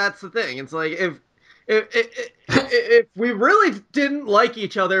 that's the thing. It's like if we really didn't like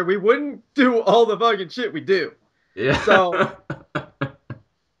each other, we wouldn't do all the fucking shit we do. So, Yeah.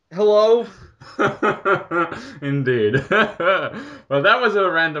 hello? Indeed. Well, that was a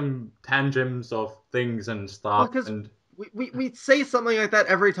random tangents of things and Well, stuff, because and we say something like that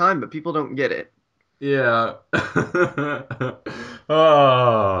every time, but people don't get it. yeah.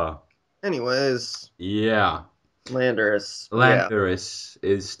 Oh, Anyways, yeah. Landorus, yeah. Landorus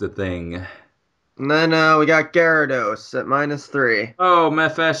is the thing. And then we got Gyarados at -3. Oh,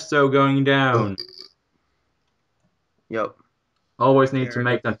 Mephisto going down. Yep, Always need to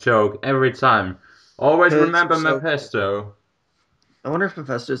make Gyarados. that joke every time. Always Because you're remember so cool. Mephisto. I wonder if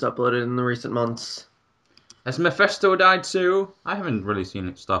Mephisto's uploaded in the recent months. Has Mephisto died too? I haven't really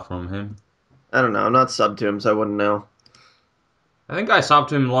seen stuff from him. I don't know. I'm not subbed to him, so I wouldn't know. I think I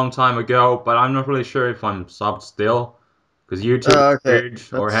subbed him a long time ago, but I'm not really sure if I'm subbed still. Because YouTube is Okay, weird,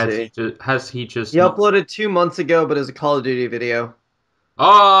 or let's see. has he He just not? uploaded 2 months ago, but it's a Call of Duty video.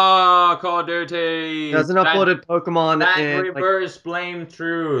 Oh, Call of He Duty! hasn't uploaded Pokemon That reverse blame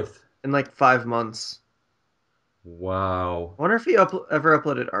truth. in like 5 months. Wow. I wonder if he ever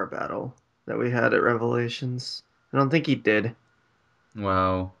uploaded our battle that we had at Revelations. I don't think he did.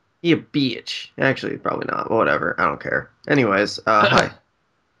 Wow. He a bitch. Actually, probably not. But whatever. I don't care. Anyways, hi.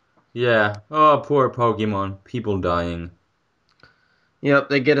 Yeah. Oh, poor Pokemon. People dying. Yep,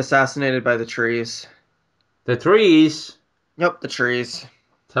 they get assassinated by the trees. The trees. Yep, the trees.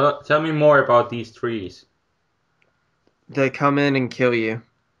 Tell me more about these trees. They come in and kill you.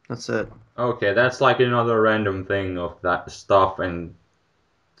 That's it. Okay, that's like another random thing of that stuff and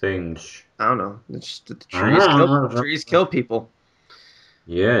things. I don't know. It's just that the trees kill people. What,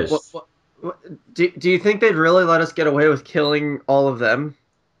 Yes. what, do you think they'd really let us get away with killing all of them?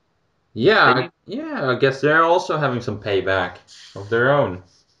 They Yeah, need yeah, I guess they're also having some payback of their own.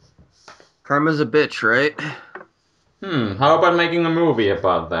 karma's a bitch, right? How about making a movie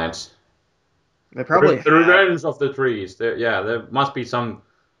about that? They probably The have. Revenge of the Trees. Yeah, there must be some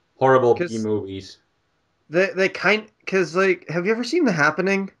horrible B Because movies. because like, have you ever seen The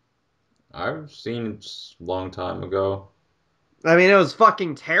Happening? I've seen it a long time ago. I mean, it was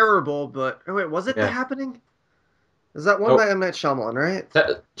fucking terrible, but oh, wait, was it The Yeah. Happening? Is that one Oh, by M. Night Shyamalan, right?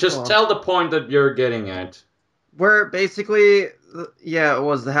 just Hold on. tell the point that you're getting at. Where basically, yeah, it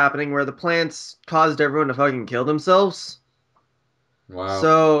was The Happening, where the plants caused everyone to fucking kill themselves. Wow.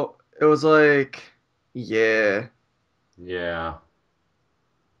 So it was like, yeah, Yeah.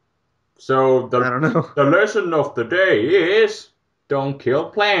 So I don't know. the lesson of the day is don't kill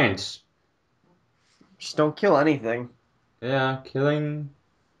plants. Just don't kill anything. Yeah, killing's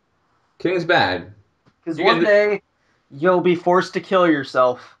bad. Because You one can day you'll be forced to kill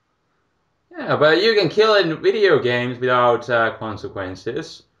yourself. Yeah, but you can kill in video games without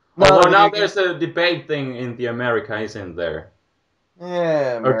consequences. No, the Although video now game. there's a debate thing in the America, isn't there?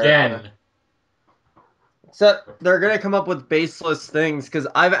 Yeah, America. Again. Except they're gonna come up with baseless things because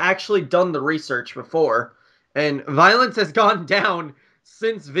I've actually done the research before, and violence has gone down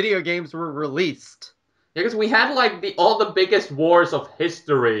since video games were released. Because we had like all the biggest wars of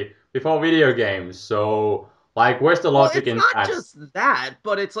history before video games. So like where's the Well, logic it's in not that? just that,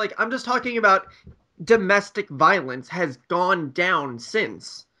 but it's like I'm just talking about domestic violence has gone down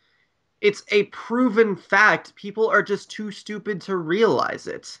since. It's a proven fact. People are just too stupid to realize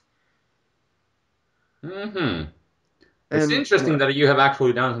it. hmm It's And interesting that you have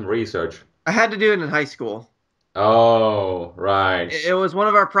actually done some research. I had to do it in high school. Oh, right. It was one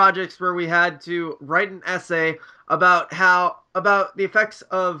of our projects where we had to write an essay about the effects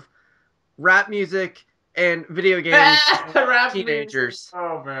of rap music and video games on Rap music. teenagers.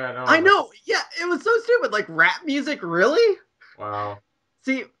 Oh man, oh I man. know, yeah, it was so stupid. Like rap music, really? Wow.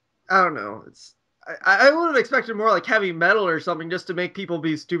 See, I don't know. I would have expected more like heavy metal or something just to make people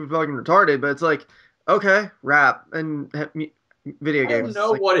be stupid fucking retarded. But it's like, okay, rap and video I don't games. It's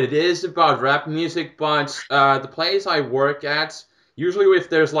know like, what it is about rap music, but the place I work at, usually if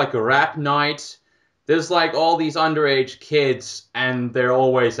there's like a rap night, there's like all these underage kids, and they're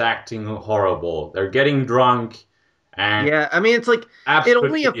always acting horrible. They're getting drunk and yeah, I mean, it's like it absolute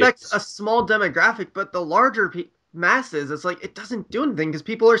only affects a idiots. small demographic, but the larger masses, it's like it doesn't do anything because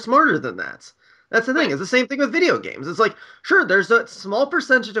people are smarter than that. That's the thing. But It's the same thing with video games. It's like, sure, there's a small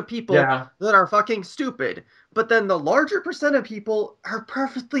percentage of people yeah, that are fucking stupid, but then the larger percent of people are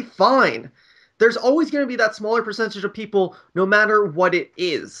perfectly fine. There's always going to be that smaller percentage of people, no matter what it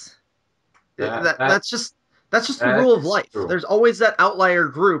is. that That that that's just the that rule of is life. true. There's always that outlier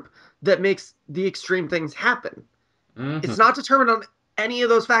group that makes the extreme things happen. It's hmm not determined on any of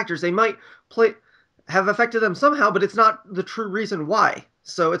those factors. They might play have affected them somehow, but it's not the true reason why.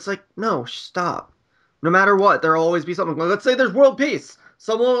 So it's like, no, stop. No matter what, there'll always be something. Like, let's say there's world peace.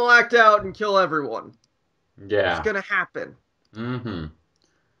 Someone will act out and kill everyone. It's Yeah. gonna happen. hmm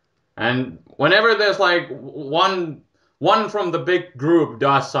And whenever there's like one from the big group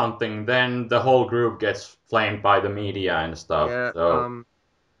does something, then the whole group gets flamed by the media and stuff. Yeah. So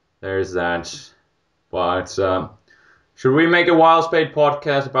there's that. But should we make a WileSpade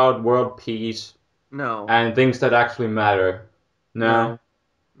podcast about world peace No, and things that actually matter? No, no,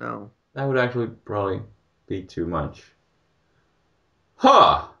 no. that would actually probably be too much.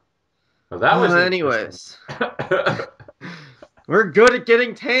 Huh. Well, that was interesting. Anyways, we're good at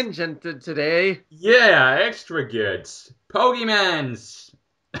getting tangented today. Yeah, extra good. Pokemans.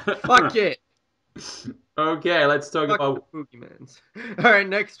 Fuck it. Okay, let's talk Fuck the about. Pookiemans. All right,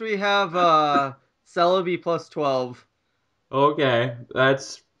 next we have Celebi plus 12. Okay,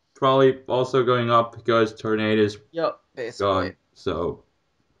 that's probably also going up because Tornado's Yep, basically. gone. So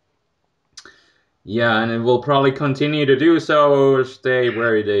yeah, and it will probably continue to do so or stay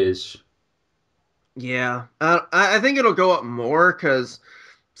where it is. Yeah, I think it'll go up more because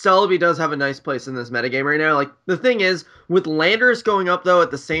Celebi does have a nice place in this metagame right now. Like the thing is, with Landers going up though at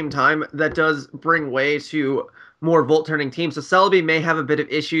the same time, that does bring way to more Volt turning teams. So Celebi may have a bit of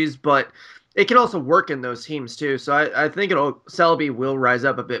issues, but it can also work in those teams too. So I think it'll Celebi will rise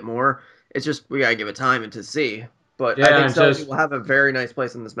up a bit more. It's just we gotta give it time and to see. But I Yeah, think and Celebi just will have a very nice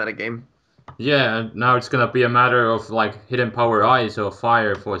place in this metagame. yeah, now it's gonna be a matter of like hidden power ice or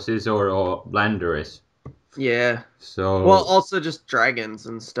fire for Scizor or Landorus. Yeah. Well, So also just dragons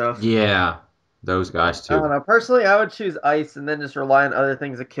and stuff. yeah, those guys I don't too. know. Personally, I would choose ice and then just rely on other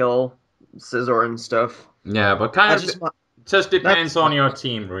things to kill Scizor and stuff. Yeah, but kind That's of just my just that's depends my on your personal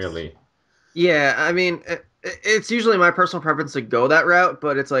team preference. really. Yeah, I mean, it's usually my personal preference to go that route,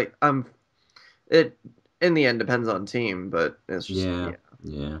 but it's like it in the end depends on team, but it's just Yeah, yeah.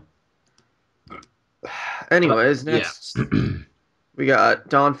 yeah. But Anyways, yeah. next we got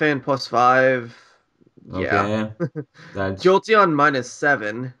Donphan plus 5. Yeah. Okay. That's Jolteon minus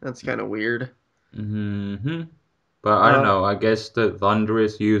 7. That's kind of weird. hmm. But I don't Uh, know. I guess the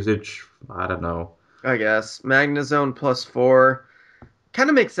thunderous usage. I don't know. I guess Magnezone plus 4 kind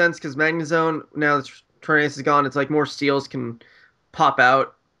of makes sense because Magnezone now that Tornadus is gone, it's like more steals can pop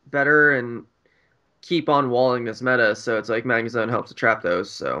out better and keep on walling this meta. So it's like Magnezone helps to trap those.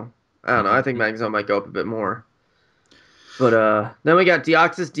 So I don't know. I think Mhm. Magnezone might go up a bit more. But then we got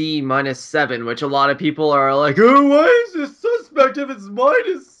Deoxys-D minus 7, which a lot of people are like, oh, why is this suspect if it's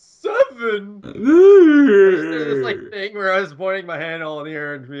minus 7? I just did this like thing where I was pointing my hand all in the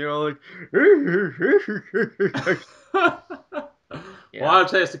air and like, yeah. Wild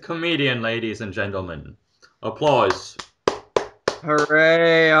Taste the comedian, ladies and gentlemen. Applause.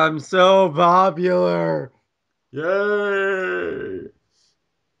 Hooray! I'm so popular. Yay!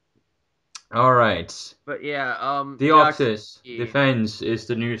 All right. But yeah, Deoxys Deoxys-D. defense is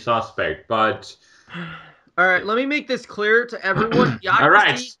the new suspect, but All right, let me make this clear to everyone. all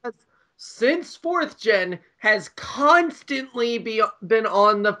right. Deoxys-D has, since fourth gen, has constantly been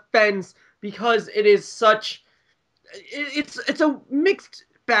on the fence because it is such. It's a mixed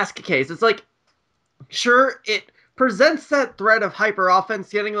basket case. It's like sure it presents that threat of hyper offense,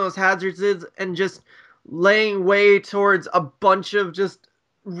 getting those hazards and just laying way towards a bunch of just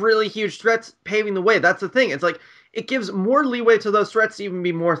really huge threats paving the way. That's the thing. It's like it gives more leeway to those threats to even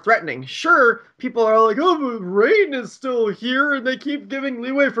be more threatening. Sure, people are like, oh, but Rain is still here and they keep giving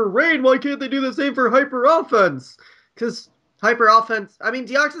leeway for Rain. Why can't they do the same for hyper offense? Because hyper offense, I mean,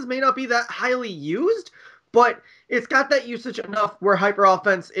 Deoxys may not be that highly used, but it's got that usage enough where hyper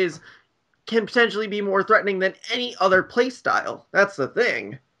offense is can potentially be more threatening than any other playstyle. That's the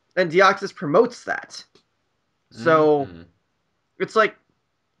thing. And Deoxys promotes that. So Mm-hmm. it's like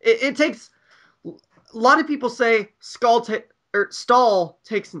it takes a lot of people say stall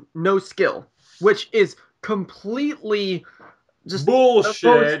takes no skill, which is completely just the most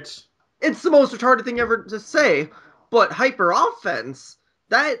Bullshit. it's the most retarded thing ever to say. But hyper offense,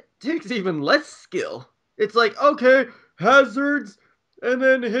 that takes even less skill. It's like, okay, hazards and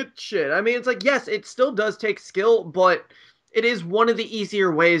then hit shit. I mean, it's like, yes, it still does take skill, but it is one of the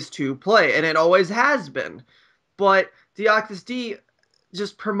easier ways to play, and it always has been. But Deoxys-D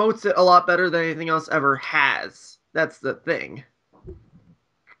just promotes it a lot better than anything else ever has. That's the thing.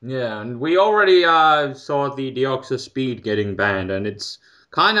 Yeah, and we already saw the Deoxys-Speed getting banned, and it's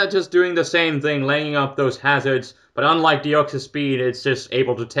kind of just doing the same thing, laying up those hazards. But unlike Deoxys-Speed, it's just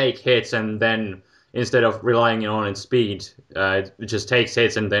able to take hits, and then instead of relying on its speed, it just takes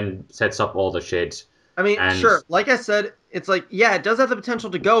hits and then sets up all the shit. I mean, And sure, like I said, it's like, yeah, it does have the potential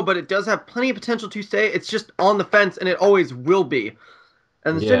to go, but it does have plenty of potential to stay. It's just on the fence, and it always will be.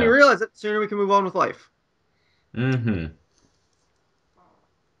 And the sooner you yeah, realize it, the sooner we can move on with life. mm-hmm.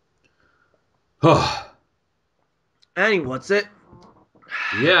 Anyway, what's it?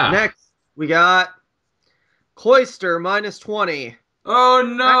 Yeah. Next, we got Cloyster minus 20. Oh I,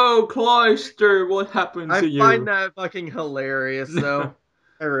 no, Cloyster, what happened I to find you? that fucking hilarious, though.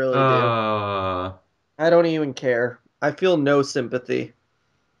 I really do. uh, I don't even care. I feel no sympathy.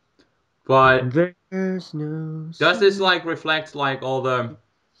 but There's no does this sympathy. like reflect like all the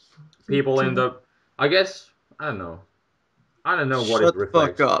people in the? I guess I don't know. I don't know what it Shut the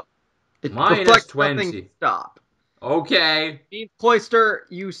fuck reflects. up. It Minus reflects nothing. 20. Stop. Okay. Means Cloyster,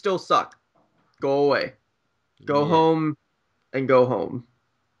 you still suck. Go away. Go Yeah. home and go home.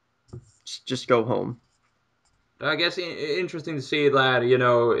 Just go home. I guess interesting to see that,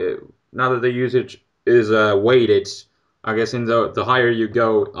 now that the usage is weighted, I guess in the higher you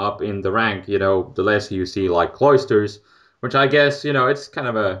go up in the rank, the less you see like cloisters, which I guess, it's kind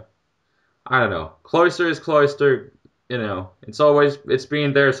of I don't know. Cloister is cloister, it's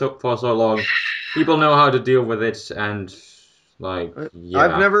been there for so long. People know how to deal with it, and like, I've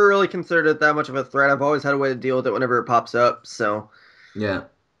yeah, never really considered it that much of a threat. I've always had a way to deal with it whenever it pops up, so yeah,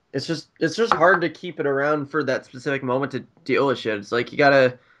 it's just hard to keep it around for that specific moment to deal with shit. It's like you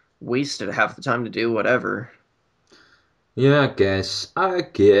gotta waste it half the time to do whatever. yeah, I guess, Uh,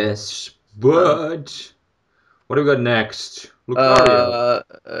 but what do we got next? Lucario.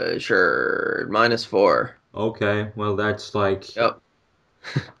 sure, -4. Okay, well that's like, Yep,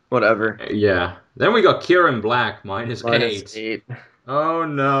 whatever. yeah. Then we got Kieran Black -8. -8. Oh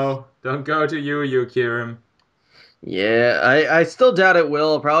no, don't go to you, Kieran. Yeah, I still doubt it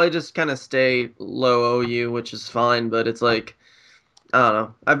will. Probably just kind of stay low OU, which is fine, but it's like I don't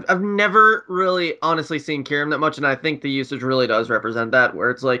know. I've never really honestly seen Kyurem that much, and I think the usage really does represent that, where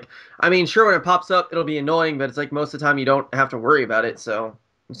it's like, I mean, sure, when it pops up, it'll be annoying, but it's like most of the time you don't have to worry about it, so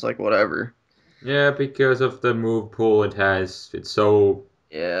it's like whatever. Yeah, because of the move pool it has, it's so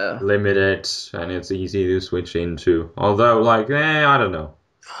Yeah. limited and it's easy to switch into. Although, like, I don't know.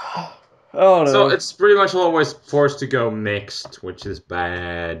 Oh So no. it's pretty much always forced to go mixed, which is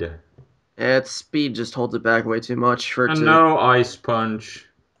bad. Yeah, its speed just holds it back way too much for it And to. no ice punch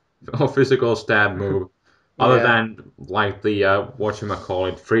or physical stab move, other Yeah. than like the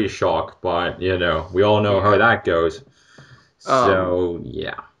whatchamacallit free shock. But we all know how Yeah. that goes. Um, So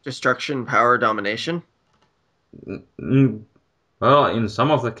yeah. Destruction, power, domination. Mm, well, in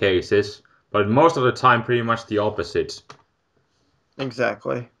some of the cases, but most of the time, pretty much the opposite.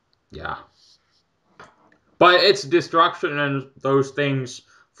 Exactly. Yeah. But it's destruction and those things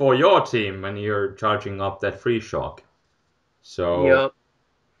for your team when you're charging up that free shock. So, Yep.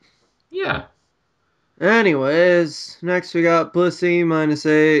 yeah. Anyways, next we got Blissey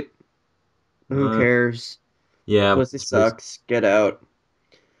 -8. Who Uh, cares? yeah. Blissey sucks. Get out.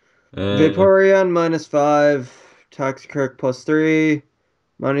 Uh, Vaporeon -5. Toxicroak +3.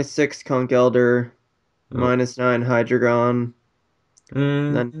 -6 Conch Elder. oh, -9 Hydreigon.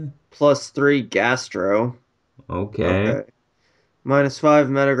 And then uh, +3 Gastro. okay. Okay. -5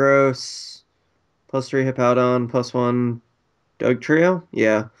 Metagross. +3 Hippowdon. +1 Dugtrio.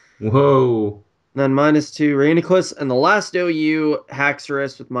 Yeah. Whoa. And then -2 Rainiclus. And the last OU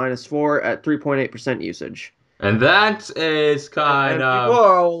Haxorus with -4 at 3.8% usage. And that is kind And people of,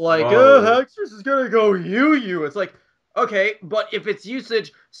 are all like, whoa. Haxorus is gonna go UU. It's like, okay, but if its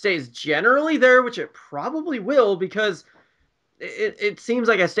usage stays generally there, which it probably will, because it seems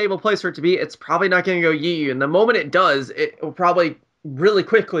like a stable place for it to be, it's probably not gonna go UU. And the moment it does, it will probably really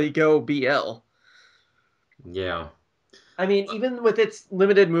quickly go BL. Yeah. I mean, even with its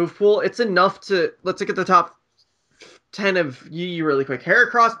limited move pool, it's enough to let's look at the top 10 of UU really quick.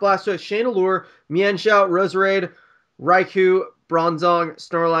 Heracross, Blastoise, Chandelure, Mienshao, Roserade, Raikou, Bronzong,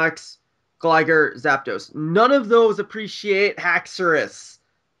 Snorlax, Gligar, Zapdos. None of those appreciate Haxorus.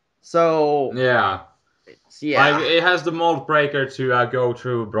 So, Yeah. Like, yeah. it has the mold breaker to go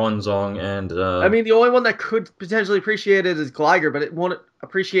through Bronzong and, I mean, the only one that could potentially appreciate it is Gligar, but it won't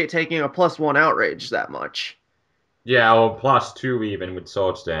appreciate taking a +1 outrage that much. yeah, or +2 even with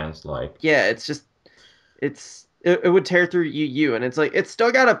Swords Dance, like. Yeah, it's just, it would tear through UU, and it's like, it's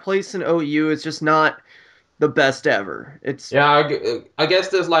still got a place in OU. It's just not the best ever. It's Yeah, I guess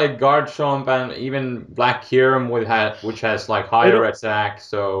there's like Guard Chomp and even Black Kyurem which has like higher it'll attack,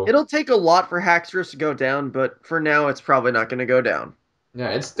 so it'll take a lot for Haxorus to go down, but for now, it's probably not going to go down. yeah,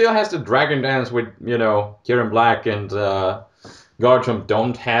 it still has the Dragon Dance with, Kyurem Black and Guard Chomp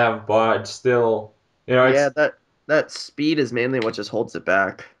don't have, but still, Yeah, it's that speed is mainly what just holds it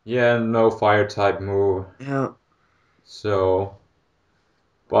back. yeah, no fire type move. Yeah. So,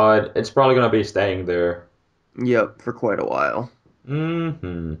 but it's probably gonna be staying there. Yep, for quite a while.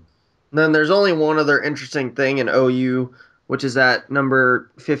 Mm-hmm. Then there's only one other interesting thing in OU, which is at number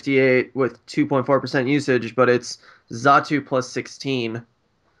 58 with 2.4% usage, but it's Zatu +16. So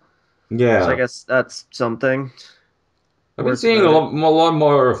I Yeah. guess that's something I've been worth seeing noting. a lot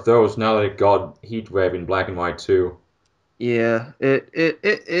more of those now that it got Heat Wave in Black and White too. Yeah,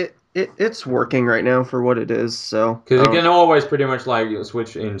 it's working right now for what it is. So Because I you don't. can always pretty much like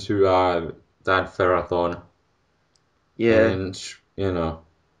switch into that Ferrathon, Yeah, and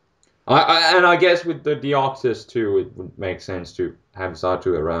I guess with the Deoxys too, it would make sense to have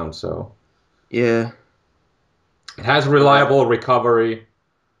Zatu around. So yeah. it has Uh, reliable recovery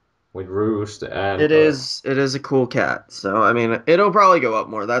with Roost, and it is a cool cat. So I mean, it'll probably go up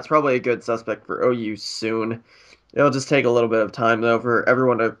more. That's probably a good suspect for OU soon. It'll just take a little bit of time though for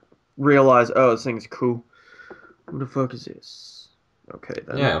everyone to realize, oh, this thing's cool. What the fuck is this? Okay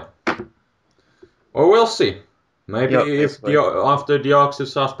then. Yeah. Or we'll see. Maybe Yep, if basically. after Deoxys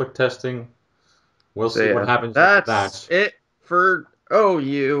suspect testing, we'll So see what yeah, happens after that's that. it for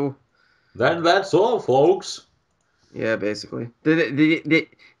OU. That's all, folks. Yeah, basically.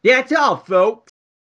 That's all, folks.